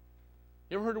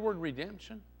 You ever heard the word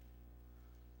redemption?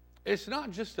 It's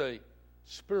not just a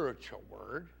spiritual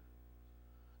word.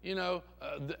 You know,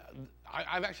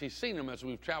 I've actually seen them as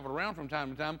we've traveled around from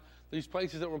time to time, these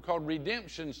places that were called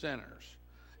redemption centers.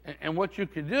 And what you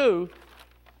could do,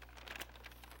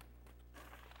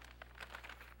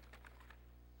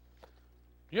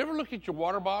 you ever look at your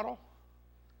water bottle?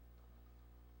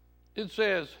 It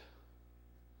says,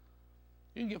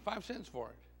 you can get 5 cents for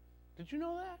it. Did you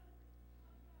know that?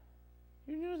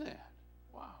 You knew that.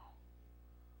 Wow.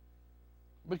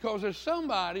 Because there's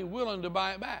somebody willing to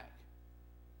buy it back.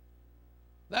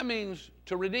 That means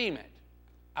to redeem it.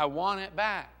 I want it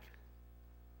back.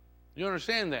 You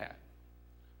understand that?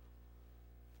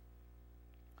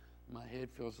 My head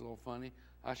feels a little funny.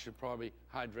 I should probably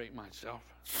hydrate myself.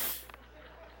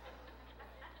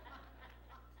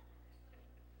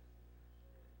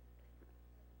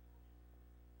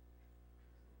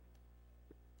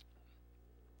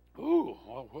 Ooh,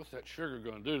 well, what's that sugar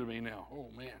going to do to me now? Oh,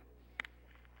 man.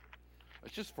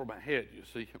 It's just for my head, you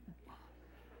see.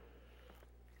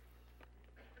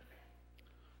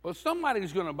 Well,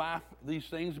 somebody's going to buy these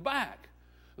things back.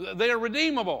 They are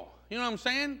redeemable. You know what I'm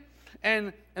saying?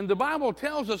 And the Bible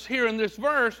tells us here in this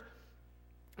verse,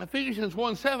 Ephesians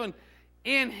 1:7,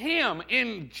 in Him,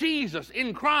 in Jesus,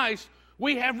 in Christ,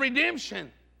 we have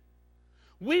redemption.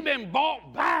 We've been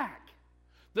bought back.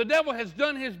 The devil has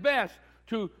done his best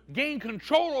to gain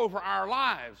control over our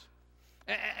lives.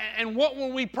 And what were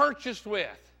we purchased with?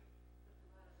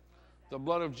 The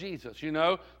blood of Jesus. You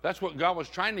know, that's what God was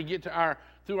trying to get to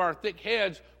through our thick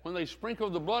heads when they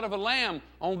sprinkled the blood of a lamb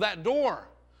on that door.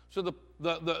 So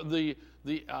the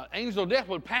angel of death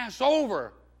would pass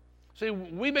over. See,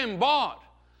 we've been bought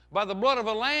by the blood of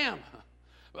a lamb.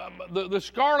 The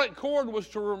scarlet cord was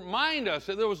to remind us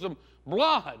that there was some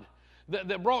blood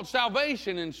that brought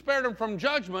salvation and spared them from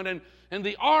judgment. And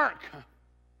the ark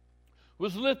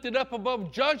was lifted up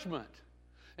above judgment.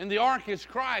 And the ark is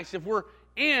Christ if we're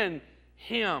in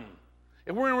Him.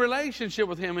 If we're in relationship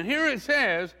with Him. And here it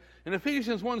says in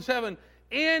Ephesians 1:7,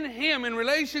 in Him, in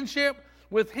relationship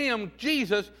with Him,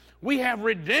 Jesus, we have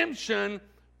redemption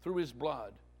through His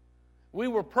blood. We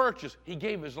were purchased. He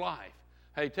gave His life.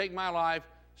 Hey, take my life,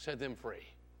 set them free.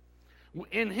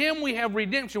 In Him we have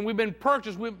redemption. We've been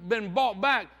purchased. We've been bought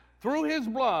back through His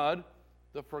blood,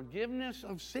 the forgiveness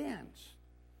of sins,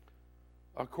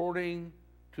 according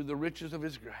to the riches of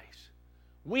His grace.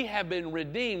 We have been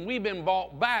redeemed. We've been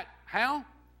bought back. How?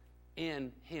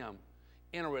 In Him.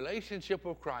 In a relationship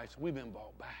with Christ, we've been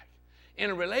bought back. In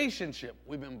a relationship,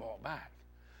 we've been bought back.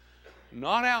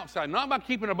 Not outside. Not by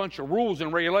keeping a bunch of rules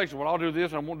and regulations. Well, I'll do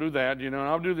this and I won't do that. You know, and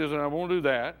I'll do this and I won't do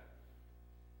that.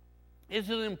 Is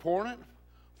it important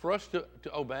for us to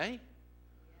obey?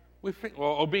 We think,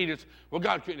 well, obedience. Well,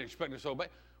 God couldn't expect us to obey.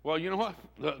 Well, you know what?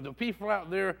 The people out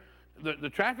there, the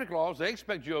traffic laws, they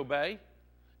expect you to obey.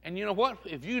 And you know what?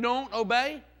 If you don't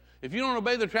obey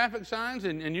the traffic signs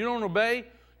and you don't obey,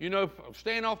 you know,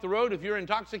 staying off the road, if you're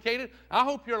intoxicated, I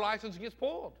hope your license gets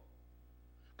pulled.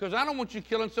 Because I don't want you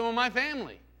killing some of my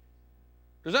family.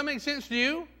 Does that make sense to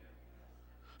you?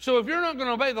 So if you're not going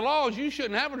to obey the laws, you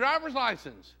shouldn't have a driver's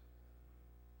license.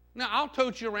 Now, I'll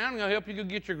tote you around and I'll help you go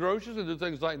get your groceries and do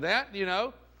things like that, you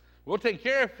know. We'll take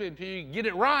care of it until you get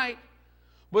it right.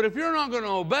 But if you're not going to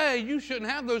obey, you shouldn't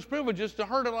have those privileges to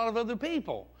hurt a lot of other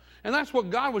people. And that's what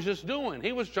God was just doing.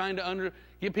 He was trying to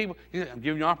give people, I'm giving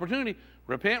you an opportunity.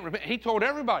 Repent. He told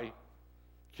everybody,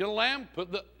 kill a lamb,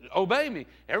 obey me.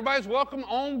 Everybody's welcome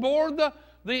on board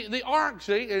the ark,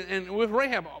 see, and with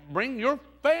Rahab, bring your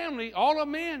family, all of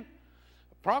them in.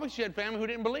 Probably she had family who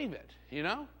didn't believe it, you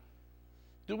know.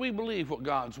 Do we believe what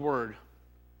God's word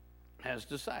has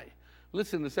to say?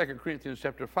 Listen to 2 Corinthians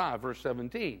chapter 5, verse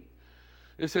 17.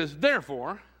 It says,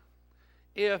 therefore,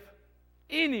 if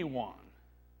anyone.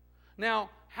 Now,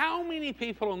 how many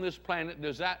people on this planet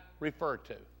does that refer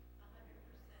to?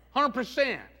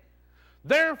 100%.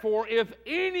 Therefore, if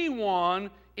anyone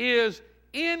is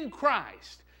in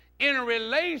Christ, in a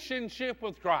relationship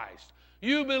with Christ,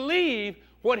 you believe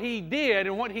what he did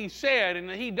and what he said, and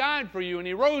that he died for you and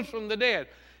he rose from the dead.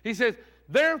 He says,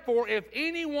 therefore, if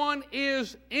anyone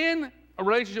is in a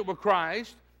relationship with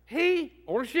Christ, he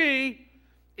or she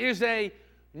is a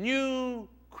new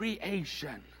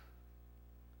creation.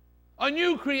 A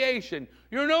new creation.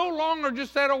 You're no longer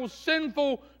just that old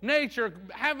sinful nature,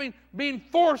 being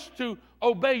forced to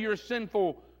obey your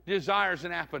sinful desires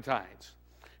and appetites.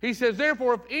 He says,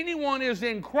 therefore, if anyone is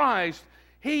in Christ,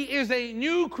 he is a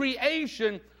new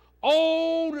creation.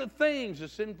 Old things, the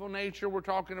sinful nature we're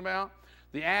talking about,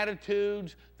 the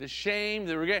attitudes, the shame,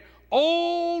 the regret,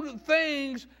 old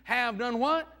things have done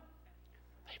what?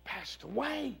 They passed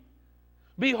away.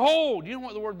 Behold, you know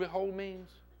what the word behold means?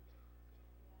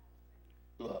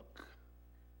 Look.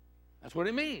 That's what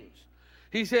it means.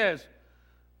 He says,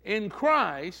 in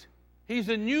Christ, he's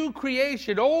a new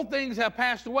creation. Old things have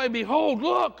passed away. Behold,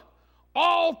 look,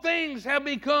 all things have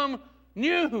become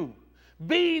new.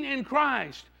 Being in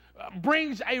Christ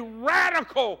brings a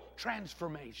radical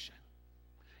transformation.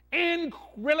 In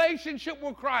relationship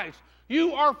with Christ,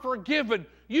 you are forgiven.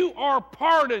 You are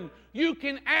pardoned. You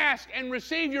can ask and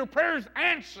receive your prayers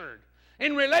answered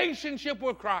in relationship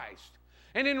with Christ.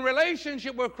 And in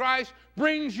relationship with Christ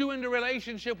brings you into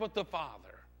relationship with the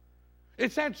Father.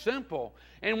 It's that simple.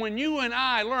 And when you and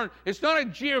I learn, it's not a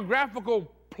geographical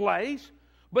place,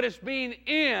 but it's being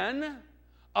in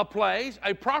a place,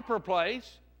 a proper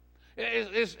place.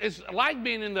 It's like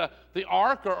being in the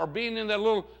ark or being in that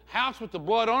little house with the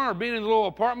blood on it, or being in the little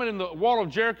apartment in the wall of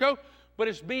Jericho. But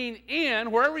it's being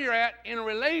in, wherever you're at, in a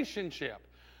relationship,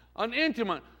 an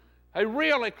intimate, a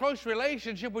real, a close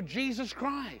relationship with Jesus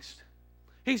Christ.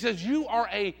 He says you are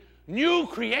a new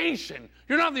creation.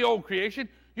 You're not the old creation.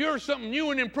 You're something new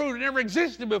and improved that never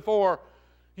existed before.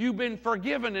 You've been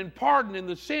forgiven and pardoned, and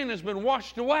the sin has been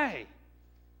washed away.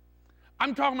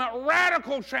 I'm talking about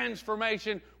radical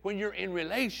transformation when you're in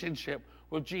relationship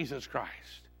with Jesus Christ.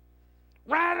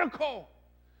 Radical.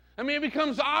 I mean, it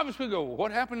becomes obvious. We go, well,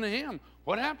 what happened to him?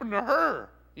 What happened to her?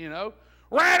 You know,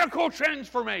 radical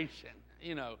transformation,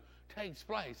 you know, takes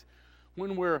place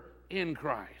when we're in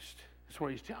Christ. That's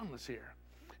what he's telling us here.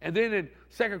 And then in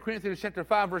 2 Corinthians chapter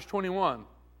 5, verse 21,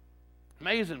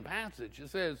 amazing passage. It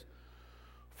says,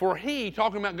 for he,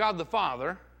 talking about God the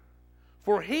Father,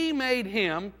 for he made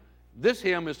him, this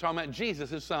him is talking about Jesus,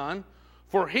 his son,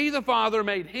 for he the Father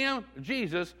made him,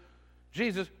 Jesus,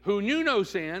 who knew no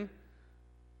sin,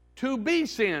 to be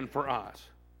sin for us.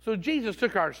 So Jesus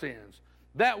took our sins,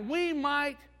 that we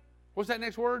might, what's that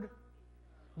next word?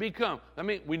 Become. I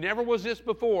mean, we never was this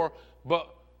before,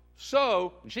 but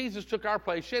so Jesus took our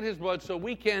place, shed his blood, so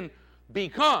we can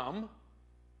become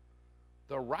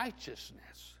the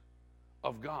righteousness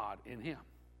of God in him.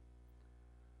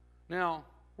 Now,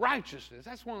 righteousness,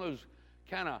 that's one of those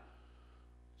kind of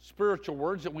spiritual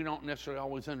words that we don't necessarily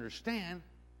always understand.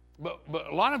 But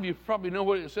a lot of you probably know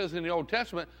what it says in the Old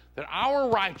Testament, that our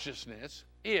righteousness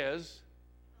is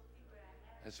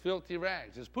as filthy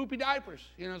rags, as poopy diapers.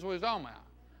 You know, that's what he's talking about.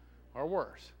 Or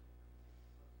worse.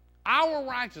 Our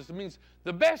righteousness means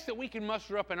the best that we can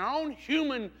muster up in our own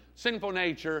human sinful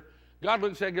nature, God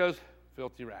looks at it and goes,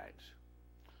 filthy rags.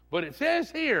 But it says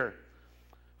here,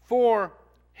 for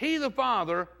he the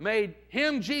Father made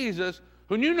him, Jesus,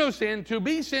 who knew no sin, to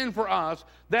be sin for us,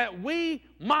 that we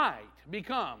might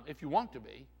become, if you want to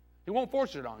be, he won't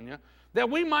force it on you, that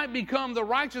we might become the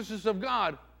righteousness of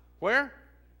God. Where?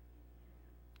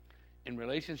 In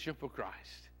relationship with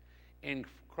Christ. In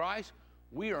Christ,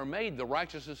 we are made the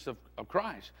righteousness of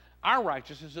Christ. Our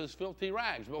righteousness is filthy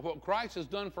rags, but what Christ has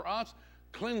done for us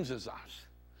cleanses us.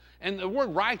 And the word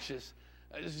righteous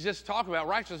is just talking about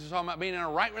righteousness, is talking about being in a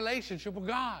right relationship with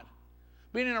God,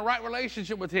 being in a right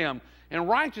relationship with him. And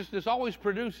righteousness always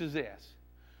produces this.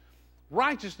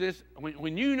 Righteousness,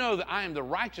 when you know that I am the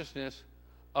righteousness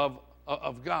of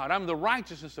God, I'm the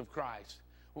righteousness of Christ.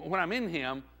 When I'm in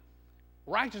him,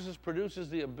 Righteousness produces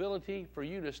the ability for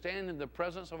you to stand in the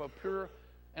presence of a pure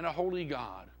and a holy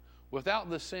God without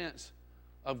the sense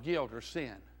of guilt or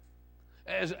sin,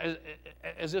 as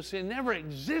if sin never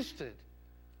existed.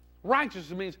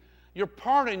 Righteousness means you're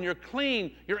pardoned, you're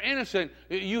clean, you're innocent.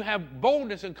 You have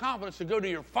boldness and confidence to go to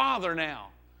your Father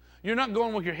now. You're not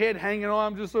going with your head hanging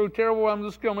on, I'm just so terrible, I'm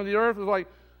just scum of the earth. It's like,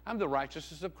 I'm the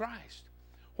righteousness of Christ.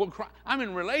 Well, I'm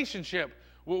in relationship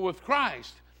with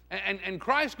Christ. And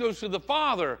Christ goes to the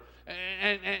Father.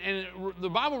 And the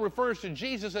Bible refers to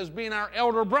Jesus as being our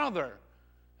elder brother.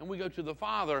 And we go to the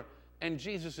Father in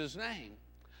Jesus' name.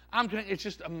 It's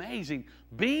just amazing.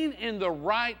 Being in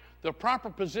the proper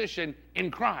position in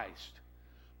Christ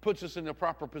puts us in the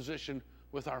proper position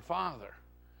with our Father.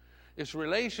 It's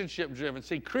relationship driven.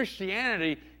 See,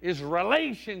 Christianity is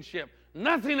relationship.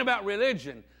 Nothing about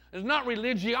religion. It's not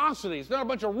religiosity. It's not a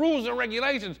bunch of rules and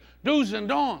regulations, do's and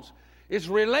don'ts. It's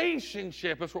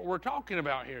relationship. That's what we're talking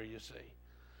about here, you see.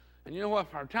 And you know what?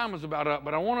 Our time is about up,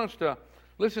 but I want us to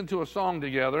listen to a song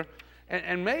together.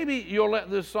 And maybe you'll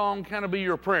let this song kind of be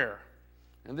your prayer.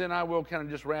 And then I will kind of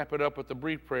just wrap it up with a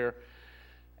brief prayer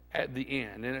at the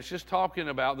end. And it's just talking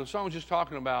about, the song's just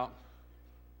talking about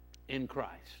in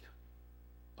Christ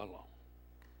alone.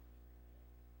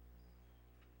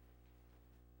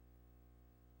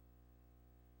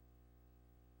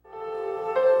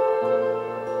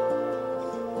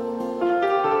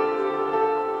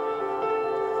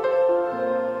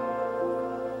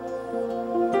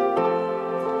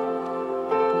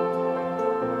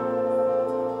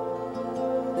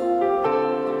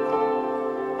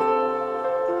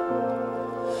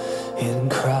 In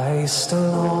Christ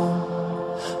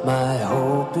alone, my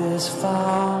hope is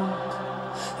found,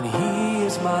 and He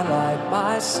is my light,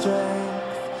 my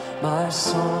strength, my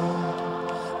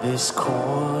song. This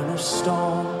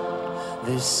cornerstone,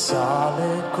 this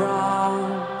solid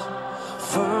ground,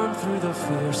 firm through the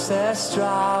fiercest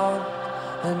drought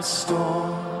and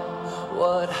storm.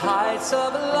 What heights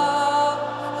of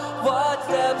love, what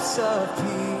depths of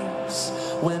peace,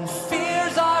 when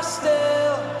fears are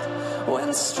stilled,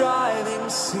 when striving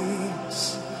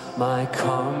cease. My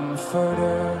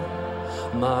comforter,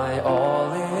 my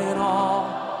all in all,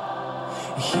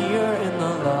 here in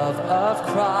the love of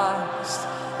Christ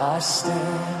I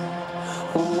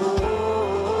stand. Oh,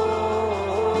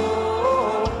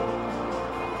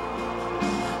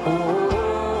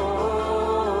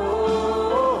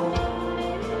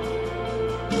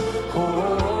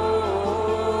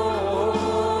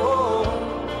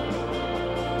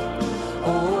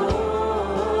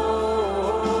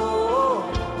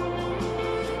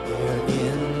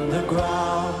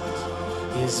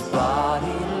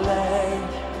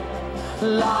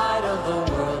 light of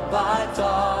the world by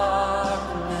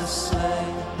darkness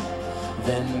slain,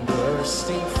 then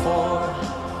bursting forth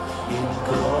in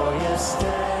glorious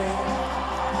day,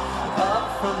 up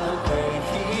from the grave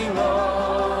He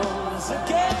rose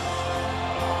again.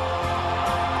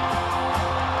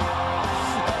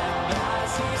 And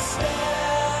as He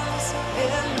stands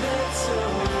in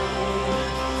victory,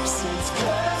 since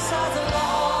curse has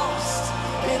lost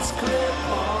its grip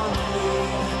on me,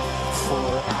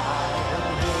 for I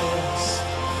am His,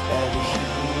 and He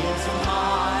is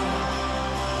mine,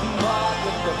 bought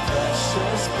with the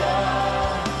precious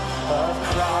blood of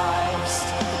Christ.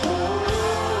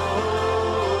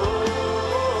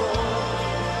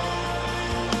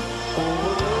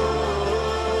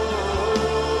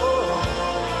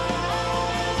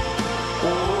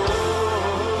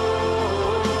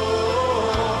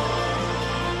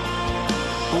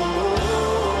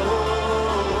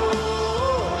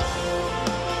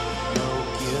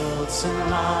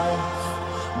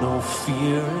 No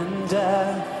fear in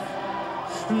death.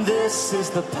 This is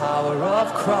the power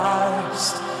of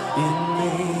Christ in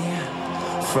me.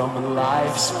 From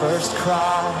life's first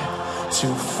cry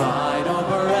to final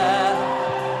breath,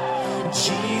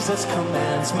 Jesus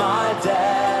commands my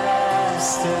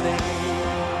destiny.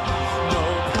 No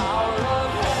power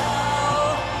of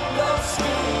hell, no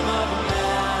scheme of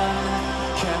man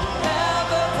can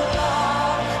ever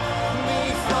block me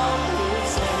from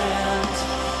His hand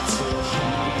till He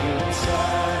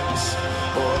returns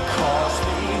or calls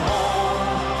me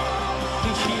home.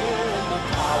 Here in the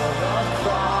power of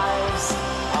Christ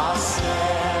I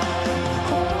stand.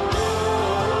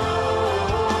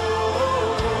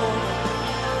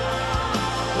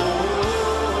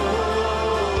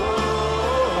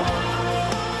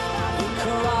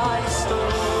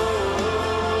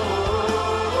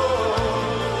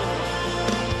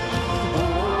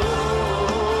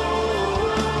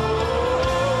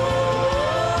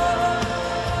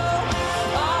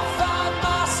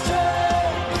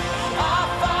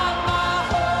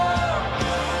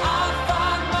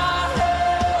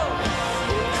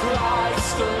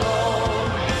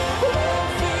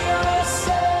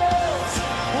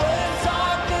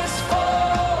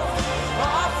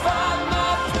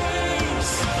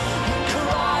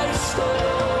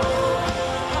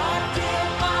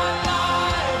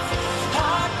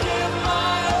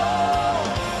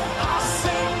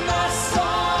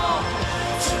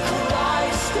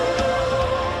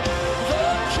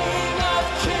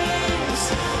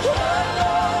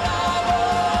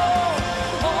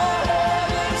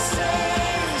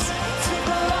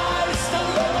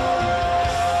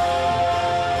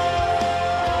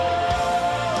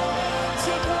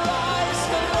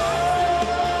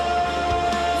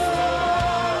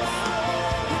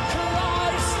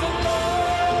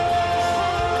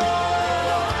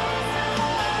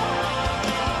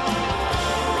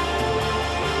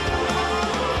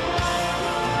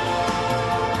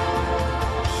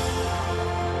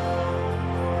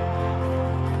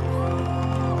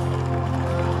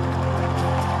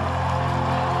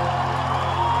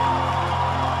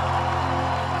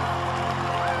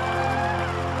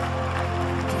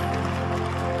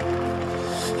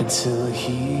 until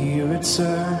He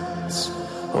returns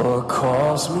or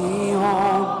calls me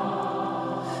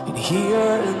home. And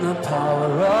here in the power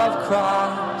of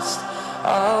Christ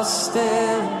I'll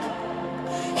stand.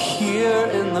 Here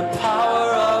in the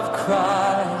power of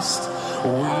Christ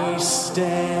we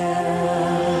stand.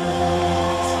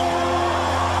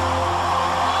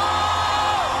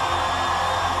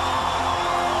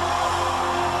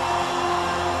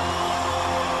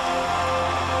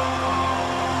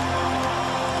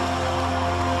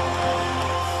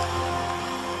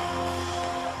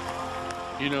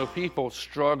 You know, people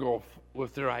struggle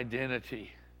with their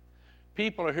identity.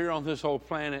 People are here on this whole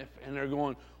planet and they're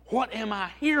going, what am I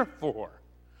here for?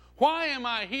 Why am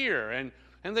I here? And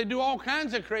they do all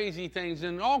kinds of crazy things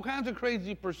and all kinds of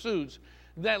crazy pursuits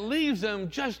that leaves them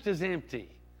just as empty.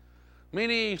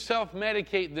 Many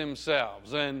self-medicate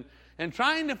themselves and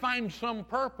trying to find some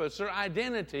purpose or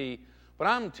identity. But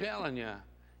I'm telling you,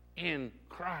 in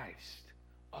Christ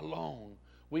alone,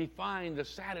 we find the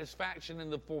satisfaction and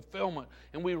the fulfillment,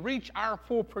 and we reach our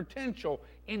full potential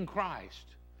in Christ.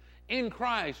 In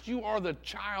Christ, you are the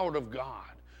child of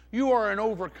God. You are an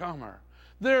overcomer.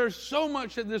 There's so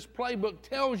much that this playbook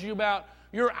tells you about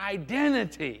your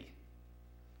identity.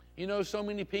 You know, so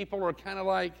many people are kind of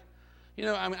like, you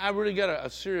know, I really got a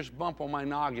serious bump on my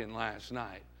noggin last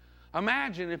night.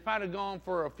 Imagine if I'd have gone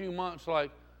for a few months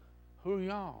like, who are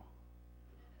y'all?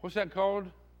 What's that called?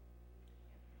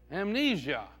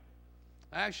 Amnesia.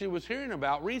 I actually was hearing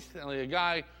about recently a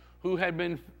guy who had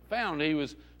been found. He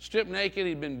was stripped naked,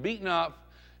 he'd been beaten up,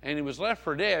 and he was left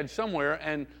for dead somewhere,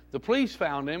 and the police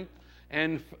found him,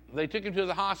 and they took him to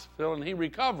the hospital, and he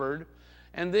recovered,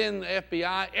 and then the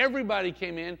FBI, everybody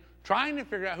came in trying to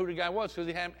figure out who the guy was because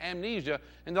he had amnesia,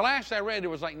 and the last I read, it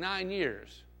was like 9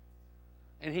 years,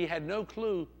 and he had no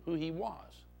clue who he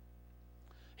was.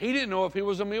 He didn't know if he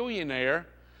was a millionaire.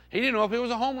 He didn't know if he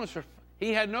was a homeless.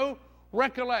 He had no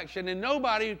recollection, and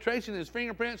nobody tracing his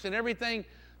fingerprints and everything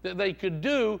that they could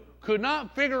do could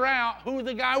not figure out who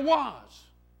the guy was.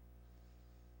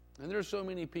 And there's so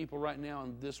many people right now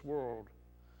in this world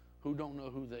who don't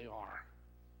know who they are.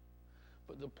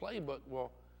 But the playbook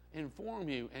will inform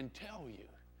you and tell you,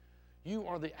 you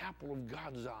are the apple of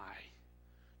God's eye.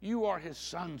 You are His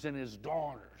sons and His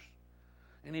daughters.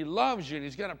 And He loves you, and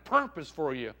He's got a purpose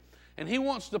for you. And He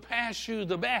wants to pass you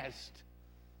the best.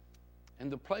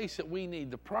 And the place that we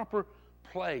need, the proper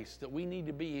place that we need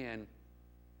to be in,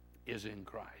 is in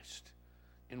Christ,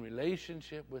 in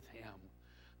relationship with Him.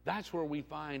 That's where we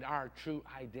find our true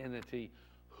identity,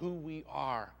 who we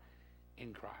are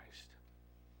in Christ.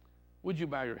 Would you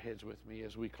bow your heads with me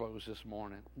as we close this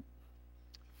morning?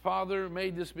 Father,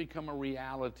 may this become a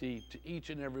reality to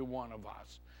each and every one of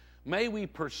us. May we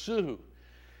pursue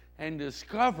and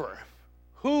discover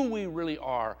who we really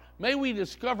are. May we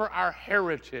discover our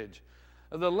heritage,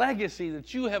 the legacy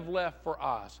that you have left for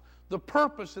us, the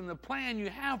purpose and the plan you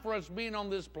have for us being on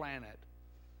this planet.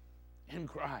 In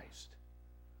Christ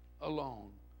alone,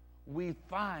 we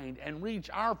find and reach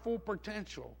our full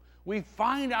potential. We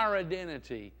find our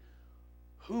identity,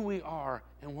 who we are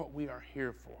and what we are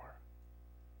here for.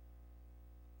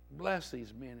 Bless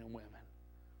these men and women.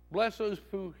 Bless those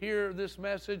who hear this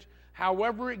message,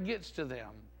 however it gets to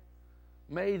them.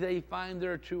 May they find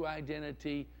their true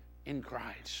identity in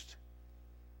Christ.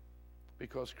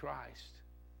 Because Christ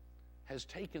has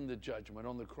taken the judgment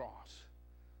on the cross,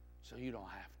 so you don't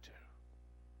have to.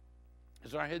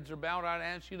 As our heads are bowed, I'd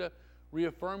ask you to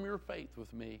reaffirm your faith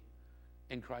with me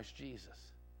in Christ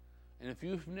Jesus. And if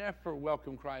you've never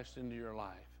welcomed Christ into your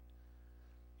life,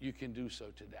 you can do so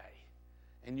today.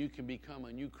 And you can become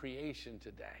a new creation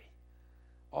today.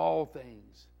 All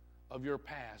things of your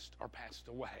past are passed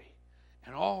away,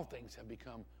 and all things have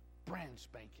become brand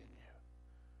spanking new.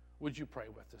 Would you pray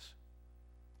with us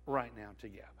right now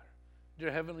together?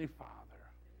 Dear Heavenly Father,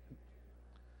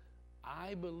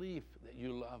 I believe that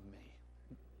you love me.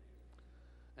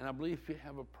 And I believe you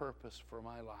have a purpose for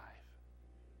my life.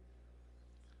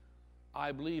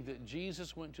 I believe that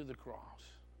Jesus went to the cross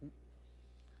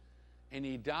and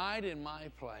He died in my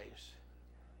place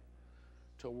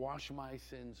to wash my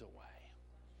sins away.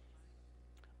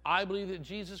 I believe that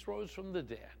Jesus rose from the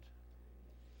dead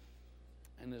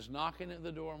and is knocking at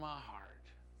the door of my heart.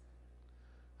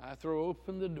 I throw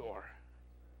open the door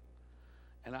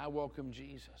and I welcome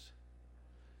Jesus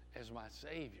as my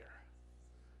Savior,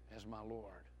 as my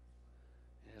Lord,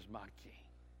 and as my King.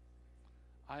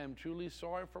 I am truly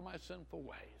sorry for my sinful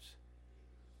ways.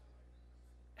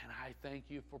 And I thank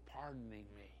you for pardoning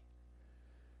me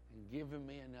and giving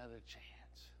me another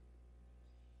chance.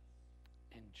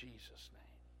 In Jesus'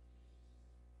 name,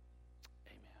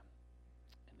 amen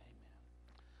and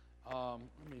amen.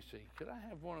 Let me see. Could I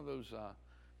have one of those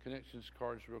connections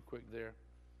cards real quick there?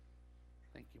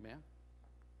 Thank you, ma'am.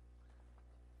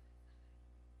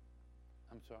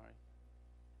 I'm sorry.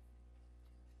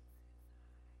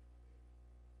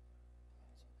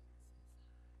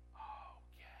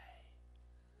 Okay.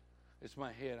 It's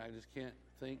my head. I just can't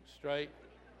think straight.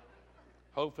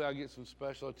 Hopefully I'll get some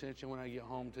special attention when I get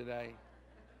home today.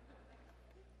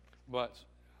 But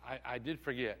I did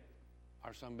forget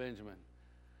our son Benjamin.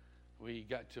 We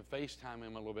got to FaceTime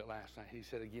him a little bit last night. He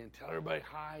said again, tell everybody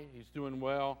hi. He's doing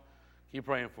well. Keep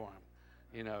praying for him.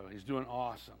 You know, he's doing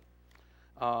awesome.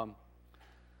 Our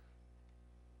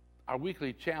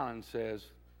weekly challenge says,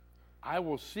 I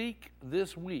will seek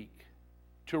this week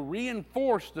to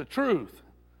reinforce the truth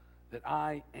that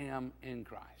I am in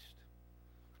Christ.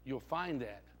 You'll find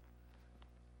that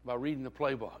by reading the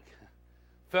playbook,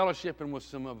 fellowshipping with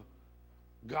some of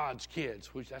God's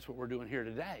kids, which that's what we're doing here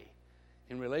today,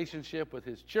 in relationship with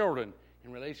his children,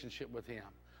 in relationship with him.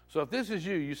 So if this is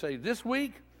you, you say, this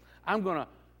week, I'm going to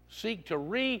seek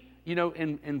to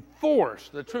enforce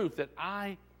the truth that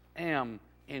I am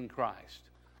in Christ.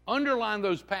 Underline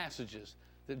those passages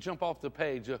that jump off the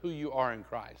page of who you are in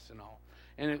Christ and all.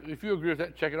 And if you agree with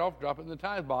that, check it off, drop it in the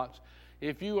tithe box.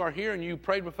 If you are here and you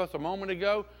prayed with us a moment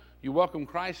ago, you welcome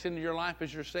Christ into your life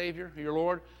as your Savior, your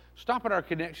Lord, stop at our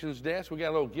Connections desk. We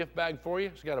got a little gift bag for you.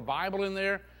 It's got a Bible in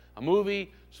there, a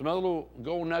movie, some other little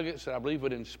gold nuggets that I believe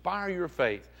would inspire your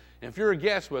faith. And if you're a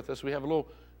guest with us, we have a little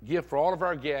gift for all of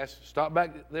our guests. Stop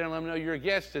back there and let them know you're a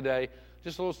guest today.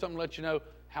 Just a little something to let you know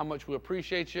how much we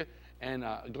appreciate you, and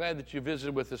glad that you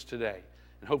visited with us today.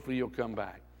 And hopefully you'll come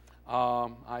back.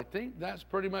 I think that's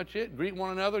pretty much it. Greet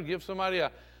one another. Give somebody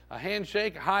a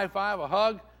handshake, a high five, a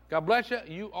hug. God bless you.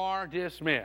 You are dismissed.